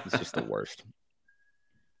 He's just the worst.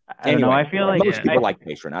 I don't know. I feel like most people like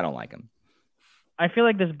Taishran. I don't like him. I feel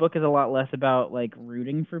like this book is a lot less about like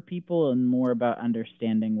rooting for people and more about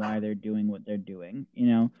understanding why they're doing what they're doing, you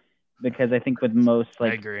know, because I think with most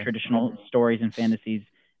like traditional stories and fantasies,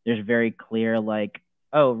 there's very clear like,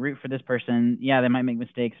 oh, root for this person. Yeah, they might make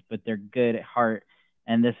mistakes, but they're good at heart.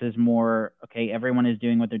 And this is more, okay, everyone is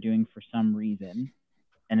doing what they're doing for some reason.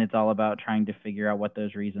 And it's all about trying to figure out what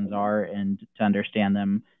those reasons are and to understand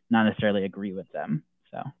them, not necessarily agree with them.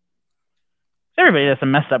 So everybody does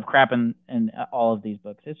some messed up crap in all of these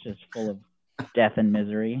books. It's just full of death and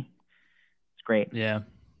misery. It's great. Yeah.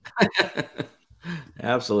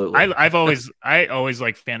 Absolutely. I always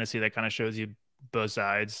like fantasy that kind of shows you both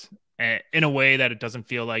sides in a way that it doesn't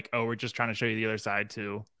feel like, oh, we're just trying to show you the other side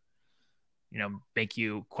to, you know, make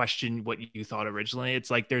you question what you thought originally. It's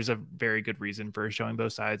like there's a very good reason for showing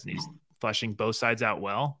both sides, and he's fleshing both sides out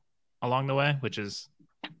well along the way, which is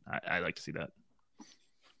I like to see that.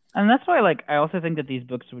 And that's why, like, I also think that these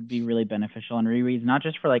books would be really beneficial in rereads, not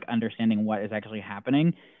just for like understanding what is actually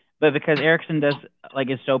happening, but because Erickson is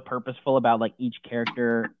so purposeful about like each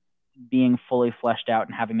character being fully fleshed out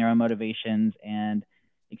and having their own motivations and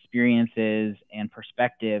experiences and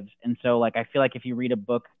perspectives. And so, like, I feel like if you read a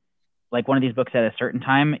book, like one of these books at a certain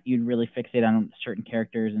time, you'd really fixate on certain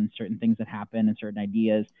characters and certain things that happen and certain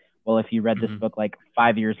ideas. Well, if you read this book like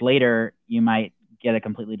 5 years later, you might get a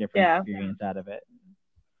completely different experience out of it.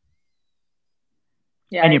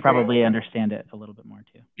 Yeah, and you probably understand it a little bit more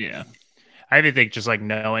too. Yeah, I think just like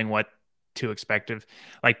knowing what to expect of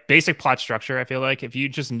like basic plot structure. I feel like if you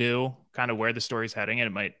just knew kind of where the story's heading, and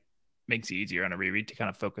it might makes it easier on a reread to kind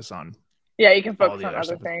of focus on. Yeah, you can focus on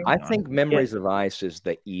other things. I think Memories of Ice is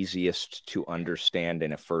the easiest to understand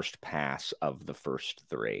in a first pass of the first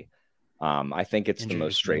three. I think it's the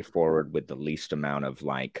most straightforward with the least amount of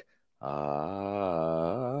like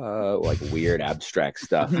weird abstract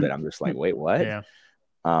stuff that I'm just like, wait, what? Yeah.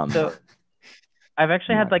 So I've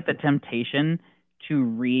actually had like the temptation to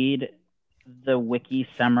read the wiki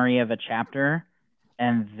summary of a chapter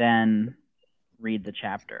and then read the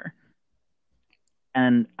chapter.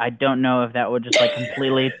 And I don't know if that would just like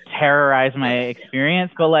completely terrorize my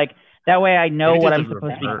experience, but like that way I know what I'm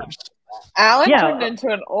supposed to be. Alan turned into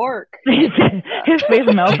an orc. His face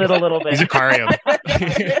melted a little bit. He's a Carium.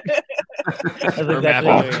 That's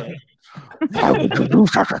exactly How would you do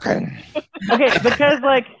such a thing? Okay,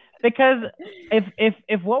 because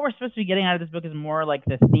if what we're supposed to be getting out of this book is more like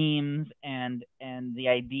the themes and the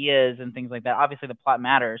ideas and things like that, obviously the plot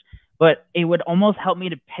matters, but it would almost help me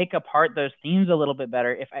to pick apart those themes a little bit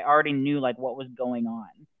better if I already knew like what was going on.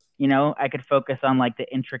 You know, I could focus on like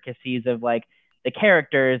the intricacies of like the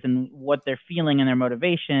characters and what they're feeling and their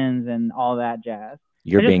motivations and all that jazz.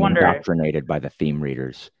 You're being indoctrinated by the theme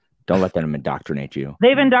readers. Don't let them indoctrinate you.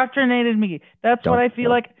 They've indoctrinated me. That's what I feel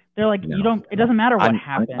like. They're like, no, you don't. It doesn't matter what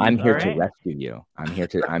happens. I'm here to rescue you. I'm here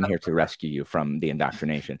to rescue you from the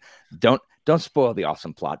indoctrination. Don't spoil the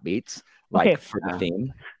awesome plot beats. Like for the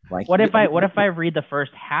theme. Like what if I read the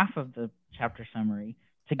first half of the chapter summary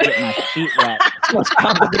to get my feet wet? Most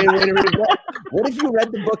complicated way to read it. What if you read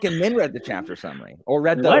the book and then read the chapter summary, or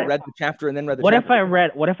read the chapter and then read the? What if I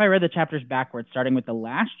read the chapters backwards, starting with the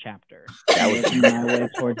last chapter? That would be my way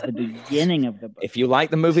towards the beginning of the book. If you like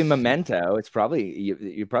the movie Memento, it's probably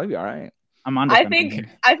you'd probably be all right. I'm on. I think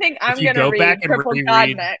I'm gonna read Crippled God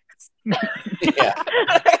next.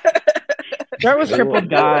 Start with Crippled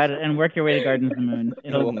God and work your way to Gardens of the Moon.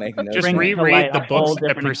 It'll make no just reread the books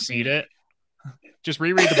that precede it. Just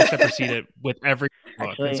reread the books that precede it with every book.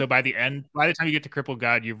 Actually, and so by the time you get to Crippled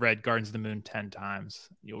God, you've read Gardens of the Moon 10 times.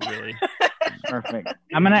 You'll really perfect.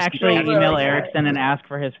 I'm gonna actually email Erickson and ask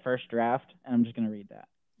for his first draft, and I'm just gonna read that.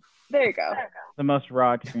 There you go. The most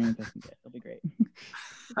raw experience I can get. It'll be great.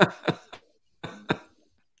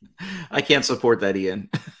 I can't support that,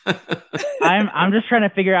 Ian. I'm just trying to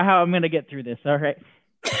figure out how I'm gonna get through this. All right.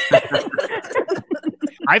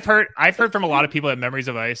 I've heard from a lot of people that Memories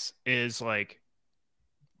of Ice is like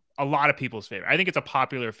a lot of people's favorite. I think it's a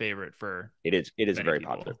popular favorite for It is a very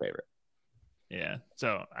people. popular favorite. Yeah.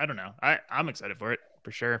 So I don't know. I'm excited for it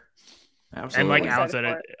for sure. Absolutely. And like Alan Excited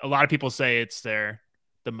said, for it. a lot of people say it's the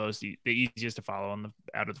easiest to follow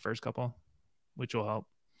out of the first couple, which will help.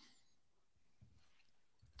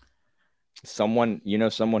 Someone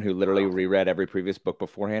who literally reread every previous book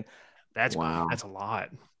beforehand. That's Wow. That's a lot.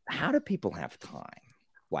 How do people have time?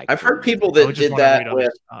 Like, I've heard people I that would just did wanna that read other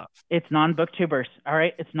with. stuff. It's non-booktubers. All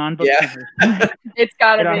right. It's non-booktubers. Yeah. It's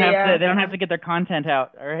gotta They don't be. have Yeah. to. They don't have to get their content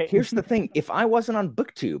out. All right. Here's the thing: if I wasn't on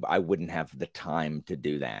BookTube, I wouldn't have the time to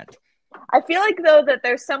do that. I feel like though that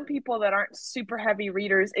there's some people that aren't super heavy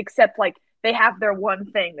readers, except like they have their one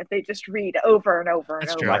thing that they just read over and over and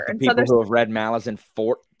That's over. true. Like the And people so there's who have read Malazan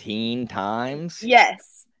 14 times.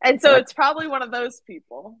 yes. And so What? it's probably one of those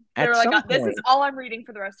people. At They're like, some this point- is all I'm reading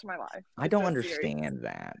for the rest of my life. I don't This series. understand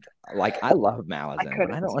that. Like, I love Malazan, but I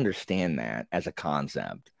couldn't. don't understand that as a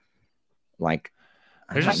concept. Like,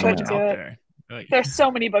 I There's don't just I so much couldn't know. out do it. there. Like, There's so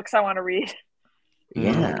many books I want to read.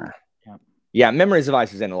 Yeah. Yeah. Yeah, Memories of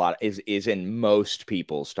Ice is in is in most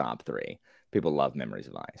people's top 3. People love Memories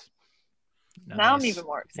of Ice. Now I'm nice. even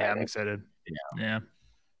more Yeah, I'm excited. excited. Yeah.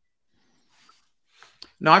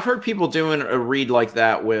 No, I've heard people doing a read like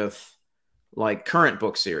that with like current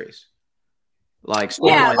book series. Like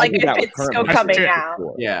Yeah, Stormlight. like I do if that with it's current still books coming for out.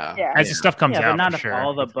 sure. Yeah. Yeah. As the stuff comes Yeah, out, but not for if sure.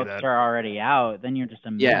 all the I can see books that. are already out. Then you're just a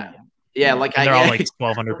Yeah. maniac. Yeah, like And they're all yeah, like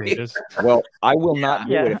 1,200 pages. Well, I will not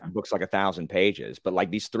do Yeah. it if the book's like 1,000 pages, but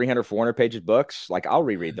like these 300, 400 pages books, like I'll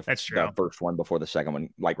reread the That's true. first one before the second one,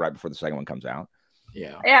 like right before the second one comes out.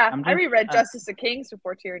 yeah. Yeah, I'm I just- reread Justice of Kings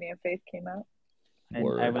before Tyranny of Faith came out. And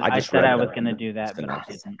Word. I just said read I was that. going to do that, It's but I enough.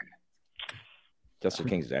 didn't. Justice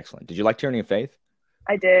Kings is excellent. Did you like Tyranny of Faith?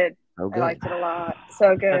 I did. Oh, I liked it a lot.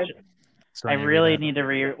 So good. So I you read really that. need to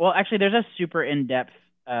read. Well, actually, there's a super in-depth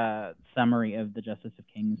summary of the Justice of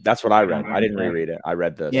Kings. That's what I read. I didn't reread it. I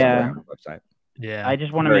read the Yeah. website. Yeah. I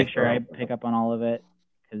just want to Very make sure I thorough. pick up on all of it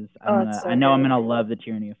because it's so I know I'm good. gonna love the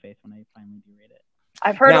Tyranny of Faith when I finally do read it.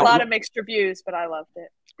 I've heard Now- a lot of mixed reviews, but I loved it.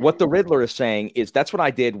 What the Riddler is saying is that's what I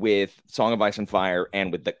did with Song of Ice and Fire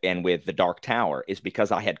and with the Dark Tower is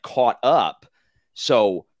because I had caught up.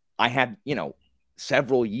 So I had,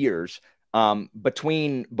 several years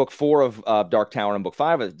between book 4 of Dark Tower and book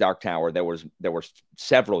 5 of Dark Tower. There were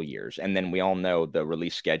several years, and then we all know the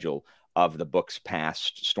release schedule of the books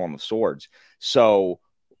past Storm of Swords. So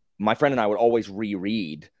my friend and I would always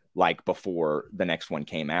reread like before the next one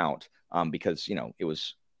came out because it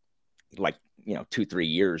was like 2-3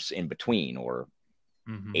 years in between or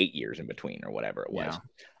 8 years in between or whatever it was.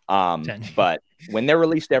 10. But when they're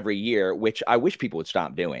released every year, which I wish people would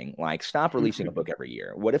stop doing, like stop releasing a book every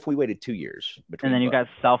year. What if we waited 2 years between? And then you've books?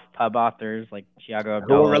 got self-pub authors like Thiago who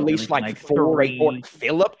Abdala released like 4 3.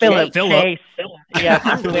 Philip Philip Philip. Chase. Yeah,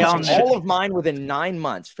 I'm we all releasing know. all of mine within 9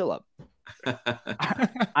 months. Philip.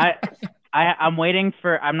 I'm waiting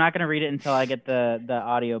for. I'm not gonna read it until I get the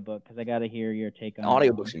audiobook because I got to hear your take on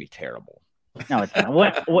Audiobooks can be terrible. No, it's not.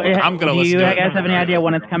 What I'm gonna do listen you to it. guys have any idea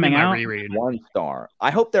when it's coming My out? reread. 1 star.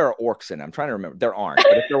 I hope there are orcs in it. I'm trying to remember. There aren't.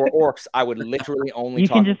 But if there were orcs, I would literally only You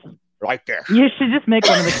talk can just. like this. You should just make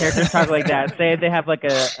one of the characters talk like that. Say they have like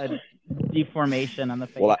a deformation on the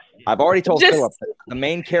face. Well, I've already told Just- Philip that the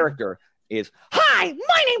main character is, "Hi,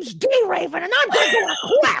 my name's D Raven, and I'm going to go on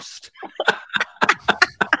a quest."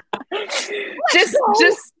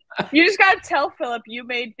 You just gotta tell Philip you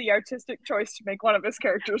made the artistic choice to make one of his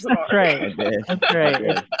characters an That's orc. right. I did. That's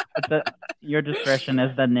right. Your discretion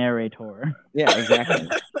as the narrator. Yeah, exactly.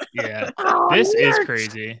 Yeah. Oh, This is nerds.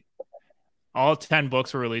 crazy. All 10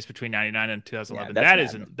 books were released between 99 and 2011. Yeah, that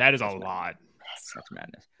that's is madness. that is That's a madness. lot. That's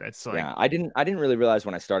madness. That's like Yeah, I didn't really realize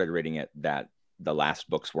when I started reading it that the last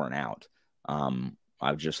books weren't out.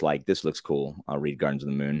 I was just like, this looks cool. I'll read Gardens of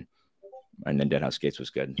the Moon, and then Deadhouse Gates was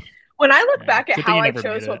good. When I look Yeah. back at Good thing how you I never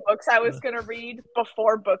chose made what it. books I was going to read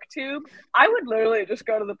before BookTube, I would literally just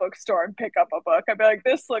go to the bookstore and pick up a book. I'd be like,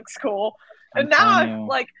 this looks cool. And now telling I'm you.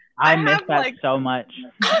 like, I I miss have, that like- so much.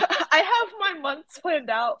 I have my months planned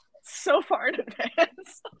out so far in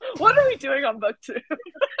advance. What are we doing on BookTube?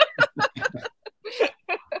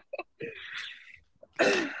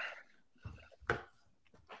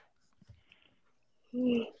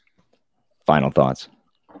 Final thoughts.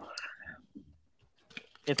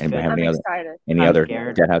 It's Anybody good. have I'm any other excited. any I'm other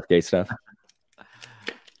scared. Deadhouse Gate stuff?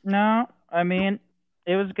 No, I mean,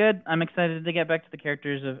 it was good. I'm excited to get back to the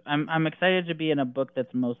characters of. I'm excited to be in a book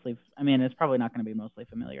that's mostly. I mean, it's probably not going to be mostly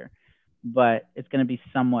familiar, but it's going to be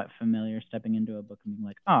somewhat familiar stepping into a book and being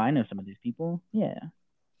like, oh, I know some of these people. Yeah.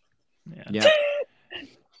 Yeah.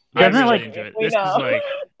 I Doesn't it, really like- enjoy it. We This know. is like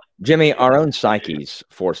Jimmy, our own psyches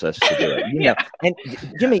force us to do it. You know, and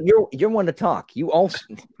Jimmy, you're one to talk. You also,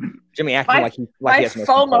 Jimmy, acting like he My has no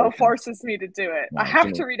FOMO control. forces me to do it. No, I have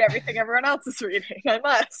Jimmy. to read everything everyone else is reading. I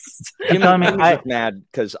must. Jimmy's telling me just mad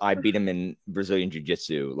because I beat him in Brazilian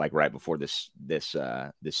Jiu-Jitsu like right before this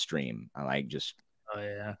stream. I like just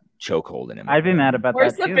chokeholding him. I'd be mad about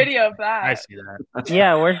Where's that the too. video of that? I see that.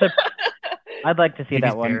 Yeah, where's the? I'd like to see He's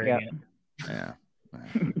that one. burying Yeah. it. Yeah.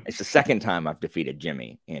 It's the second time I've defeated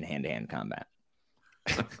Jimmy in hand-to-hand combat.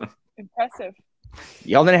 Impressive.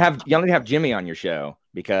 Y'all didn't have Jimmy on your show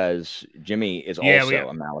because Jimmy is also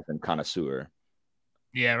a Malazan connoisseur.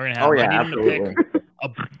 Yeah, we're gonna have. I need him to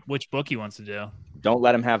pick which book he wants to do. Don't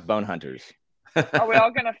let him have Bone Hunters. Are we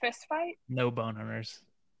all gonna fist fight? No bone hunters.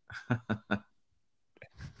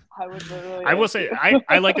 I would literally. I will say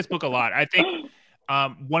I like this book a lot. I think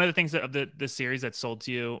one of the things of the series that sold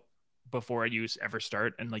to you before you ever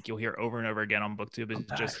start, and like you'll hear over and over again on BookTube, is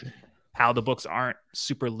just how the books aren't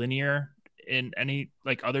super linear in any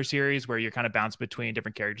like other series where you're kind of bounced between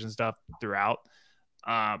different characters and stuff throughout.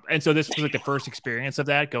 And so this was like the first experience of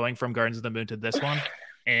that, going from Gardens of the Moon to this one.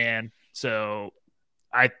 And so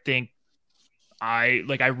I think I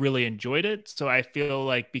really enjoyed it. So I feel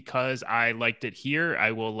like because I liked it here,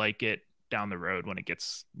 I will like it down the road when it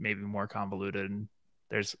gets maybe more convoluted and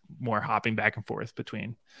there's more hopping back and forth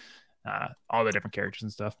between all the different characters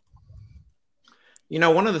and stuff. You know,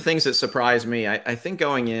 one of the things that surprised me, I think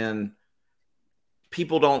going in,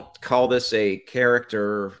 people don't call this a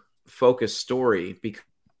character-focused story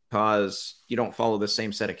because you don't follow the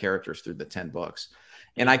same set of characters through the 10 books.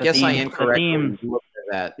 And I guess I incorrectly looked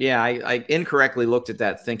at that. Yeah, I incorrectly looked at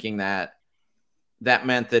that thinking that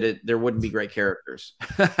meant that there wouldn't be great characters.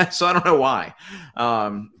 So I don't know why.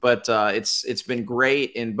 But it's been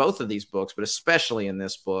great in both of these books, but especially in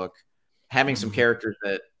this book, having some characters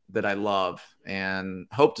that I love and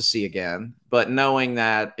hope to see again, but knowing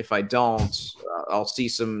that if I don't, I'll see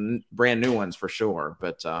some brand new ones for sure.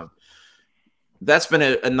 But that's been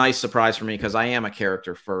a nice surprise for me because I am a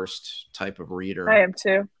character first type of reader. I am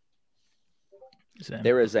too.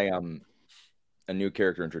 There is a new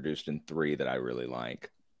character introduced in 3 that I really like.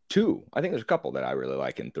 2, I think there's a couple that I really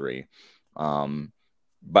like in 3. But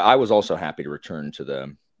I was also happy to return to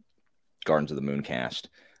the Gardens of the Moon cast.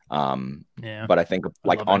 But I think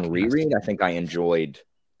like on reread, I think I enjoyed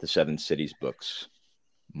the 7 Cities books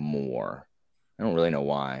more. I don't really know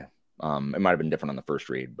why. It might have been different on the first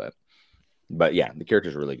read, but yeah, the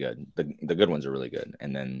characters are really good. The good ones are really good,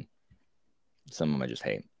 and then some of them I just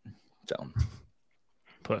hate. So,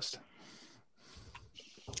 Pussed.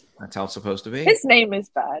 That's how it's supposed to be. His name is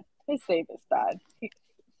bad. His name is bad.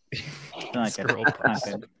 Not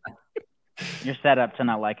good. You're set up to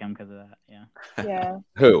not like him because of that. Yeah. Yeah.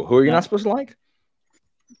 Who are you not supposed to like?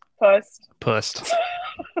 Pussed.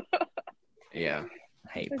 Yeah.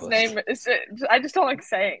 I hate His pussed. name is. I just don't like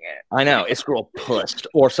saying it. I know. It's girl pussed,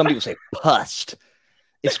 or some people say pussed.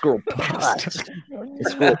 It's girl pussed.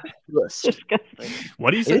 It's girl pussed. Disgusting.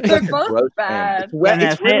 What do you say? It's They're like a both gross bad. name. It's, well, No,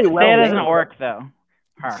 it's really well say it as an named. orc though.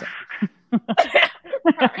 Her.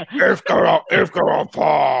 If girl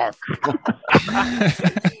pussed.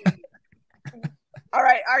 All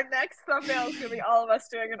right, our next thumbnail is going to be all of us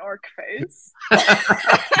doing an orc face.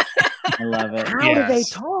 I love it. How do they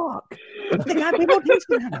talk? They got people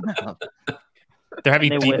teaching them. They're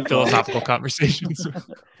having They deep whistle. philosophical conversations.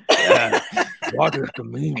 What is the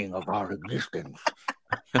meaning of our existence?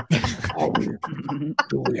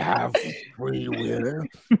 Do we have free will?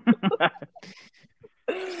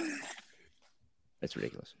 It's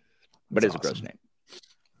ridiculous, but it's That's a gross name.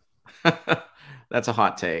 That's a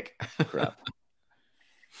hot take. Crap.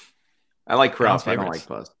 I like Alan's Krupp. I don't like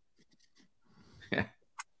favorites. Puss.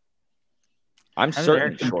 I'm How did certain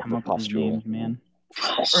Eric short come for up with these pustule. names, man?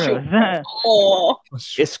 Oh,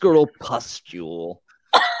 Iscarol pustule.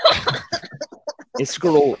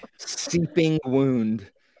 Iscarol seeping wound.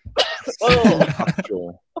 Oh.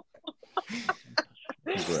 Pustule.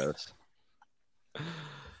 Gross.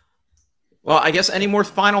 Well, I guess any more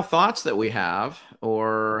final thoughts that we have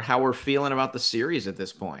or how we're feeling about the series at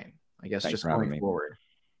this point? I guess Thanks just for having going me. forward.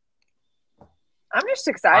 I'm just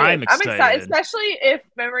excited. I'm excited. Especially if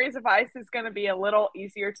Memories of Ice is going to be a little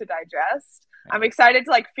easier to digest. I'm excited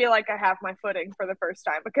to feel like I have my footing for the first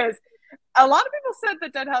time because a lot of people said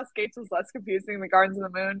that Deadhouse Gates was less confusing than Gardens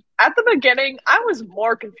of the Moon. At the beginning, I was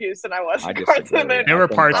more confused than I was in Gardens of the Moon. There were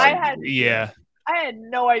parts. I had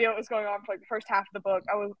no idea what was going on for the first half of the book.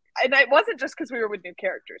 And it wasn't just because we were with new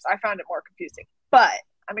characters. I found it more confusing. But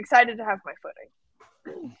I'm excited to have my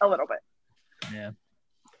footing a little bit. Yeah.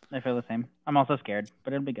 I feel the same. I'm also scared,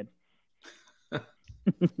 but it'll be good.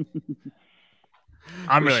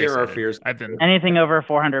 I'm We really share our excited. fears. I've been Anything over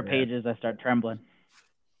 400 pages, I start trembling.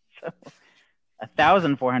 So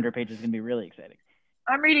 1,400 pages is gonna be really exciting.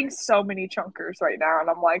 I'm reading so many chunkers right now, and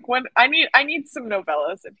I'm like, when I need some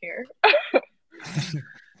novellas in here.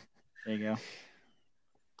 There you go.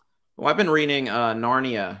 Well, I've been reading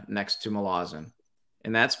Narnia next to Malazan,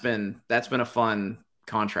 and that's been a fun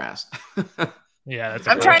contrast. yeah. That's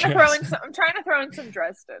I'm trying to throw in some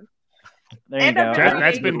Dresden. There you And go. I've been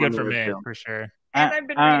That's reading- been good for me for sure. And I've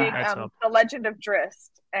been reading That's helpful. The Legend of Drizzt,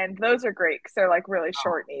 and those are great because they're like really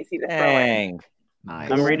short and easy to throw in. Dang.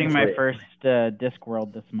 Nice. I'm reading my first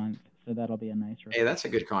Discworld this month, so that'll be a nice. Hey, that's a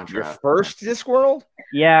good Your contrast. first Discworld?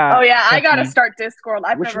 Yeah. Oh yeah, I trust gotta me. start Discworld.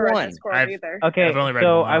 I've Which never one? read Discworld either. Okay, I've only read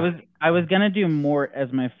so one. I was gonna do Mort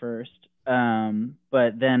as my first,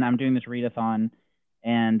 but then I'm doing this readathon,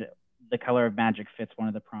 and the Color of Magic fits one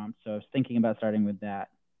of the prompts, so I was thinking about starting with that.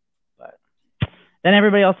 But then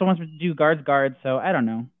everybody also wants me to do Guards, so I don't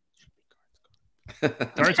know.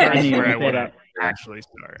 Guards I is knew you where were I gonna say want that. to actually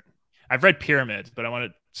start. I've read Pyramids, but I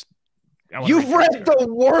want to. You've read the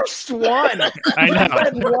worst one. I know. You've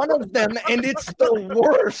read one of them, and it's the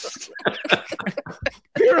worst.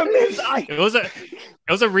 Pyramids. It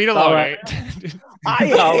was a read along. I'll,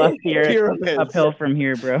 I all hate up here, Pyramids. uphill from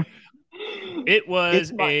here, bro. It was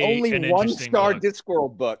It's my an only interesting one-star book.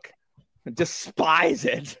 Discworld book. I despise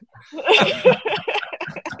it.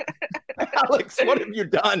 Alex, what have you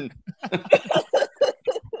done?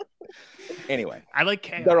 Anyway, I like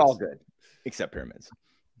chaos. they're all good, except Pyramids.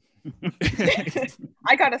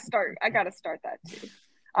 I gotta start that too.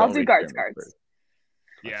 I'll Don't do read Guards. Pyramids first.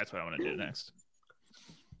 Yeah, that's what I want to do next.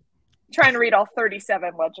 Trying to read all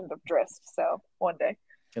 37 Legend of Drizzt, so one day.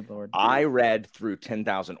 Good lord. I read through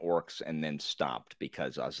 10,000 Orcs and then stopped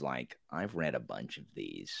because I was like, I've read a bunch of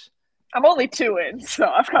these. I'm only 2 in, so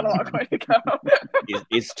I've got a long way to go.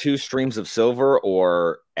 Is 2 Streams of Silver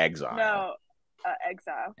or Exile? No,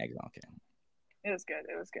 Exile. Exile, okay. It was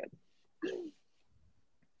good.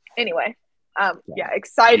 Anyway, yeah,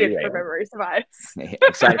 excited for Memories of Ice.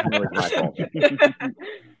 Excited for Memories of Ice.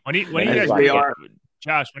 When are you guys We reading are. it?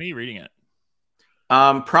 Josh, when are you reading it?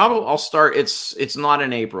 Probably I'll start. It's not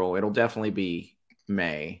in April. It'll definitely be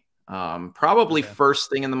May. Probably first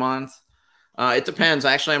thing in the month. It depends.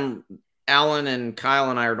 Actually, Alan and Kyle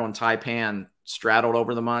and I are doing Taipan straddled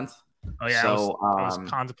over the month. Oh yeah, So, I was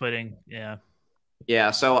contemplating. Yeah.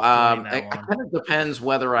 Yeah, so Doing that it one. kind of depends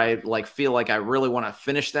whether I feel like I really want to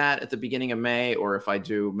finish that at the beginning of May or if I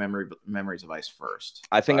do Memories of Ice first.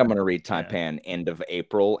 I think I'm going to read Taipan end of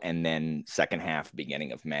April and then second half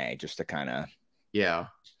beginning of May just to kind of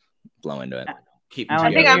blow into it. Keep Alan,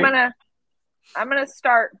 I think Yeah. I'm gonna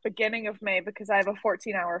start beginning of May because I have a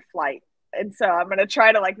 14-hour flight, and so I'm gonna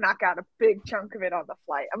try to knock out a big chunk of it on the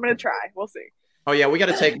flight. I'm gonna try. We'll see. Oh yeah, we got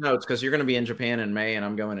to take notes because you're going to be in Japan in May and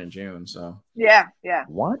I'm going in June. So Yeah.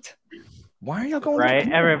 What? Why are y'all going Right? to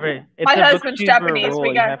Japan? Everybody. It's My a husband's booktuber Japanese. rule, We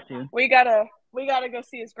you got- have to. We gotta go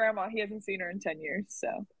see his grandma. He hasn't seen her in 10 years.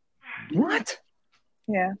 So What?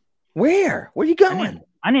 yeah, Where are you going?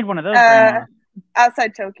 I need one of those. grandmas.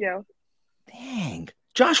 outside Tokyo. Dang.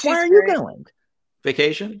 Josh, She's why are you great. going?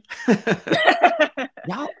 vacation.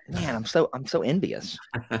 Y'all, man, I'm so envious.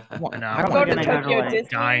 I know. I'm Go to gonna go to, Tokyo like, Disney.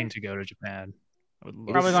 Dying to go to Japan. I would love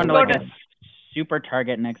Probably to. going to Go like to- a super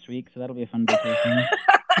Target next week, so that'll be a fun vacation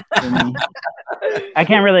for me. I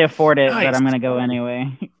can't really afford it, Nice. but I'm gonna go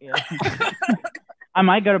anyway. Yeah. I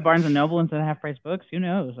might go to Barnes and Noble instead of half price books. Who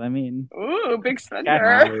knows? I mean, Ooh, big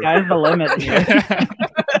spender. sky's the limit. Here.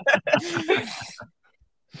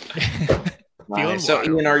 Feeling So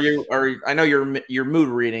water. Ian, I know you're mood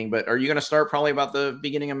reading, but are you going to start probably about the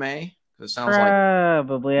beginning of May? 'Cause it sounds like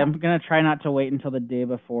Probably. I'm gonna try not to wait until the day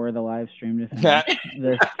before the live stream to finish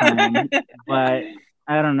this time. But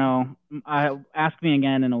I don't know. Ask me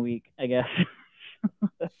again in a week, I guess.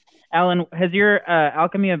 Alan, has your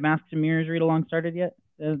Alchemy of Masks and Mirrors read along started yet?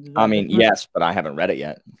 Is that I mean, this month? yes, but I haven't read it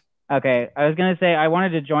yet. Okay, I was gonna say I wanted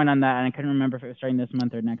to join on that, and I couldn't remember if it was starting this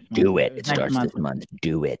month or next month. Do If it. was It next starts month. this month.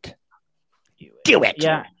 Do it. Do it.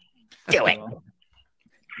 Yeah. Do it.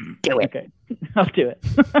 Do it. Okay, I'll do it.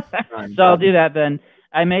 So I'll do that then.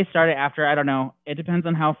 I may start it after. I don't know. It depends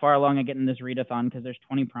on how far along I get in this readathon because there's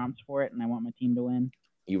 20 prompts for it, and I want my team to win.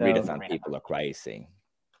 You So- read it on people are crazy.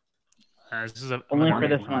 This is Only I'm for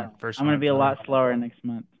gonna- this month. first I'm gonna one. be a lot slower next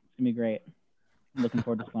month. It's gonna be great. I'm looking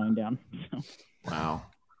forward to slowing down. So, wow.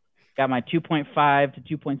 got my 2.5 to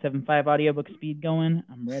 2.75 audiobook speed going.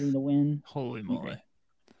 I'm ready to win. Holy moly!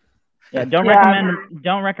 Yeah, don't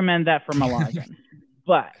Yeah. recommend that for Malazan.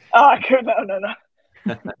 But Oh, I could no.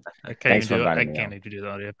 I can't Thanks even for do it. I inviting me can't on. even do the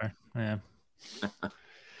audio part. Yeah.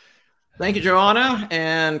 Thank you, Joanna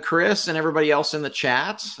and Chris and everybody else in the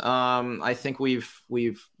chat. I think we've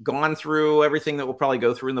gone through everything that we'll probably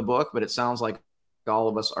go through in the book, but it sounds like all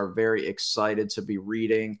of us are very excited to be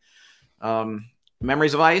reading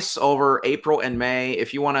Memories of Ice over April and May.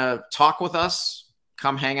 If you want to talk with us,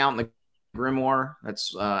 come hang out in the Grimoire.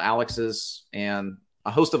 That's Alex's and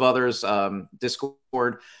a host of others.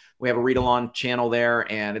 Discord. We have a read-along channel there,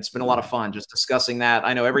 and it's been a lot of fun just discussing that.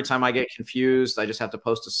 I know every time I get confused, I just have to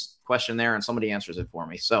post a question there, and somebody answers it for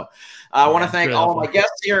me. So I want to thank really all of my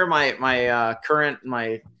guests here, my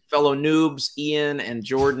fellow noobs, Ian and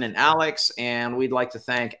Jordan and Alex, and we'd like to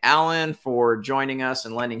thank Alan for joining us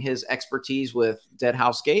and lending his expertise with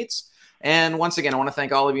Deadhouse Gates. And once again, I want to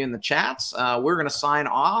thank all of you in the chats. We're going to sign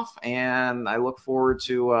off, and I look forward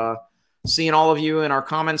to seeing all of you in our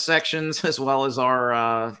comment sections as well as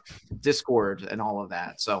our Discord and all of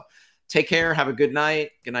that. So take care. Have a good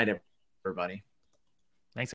night. Good night, everybody.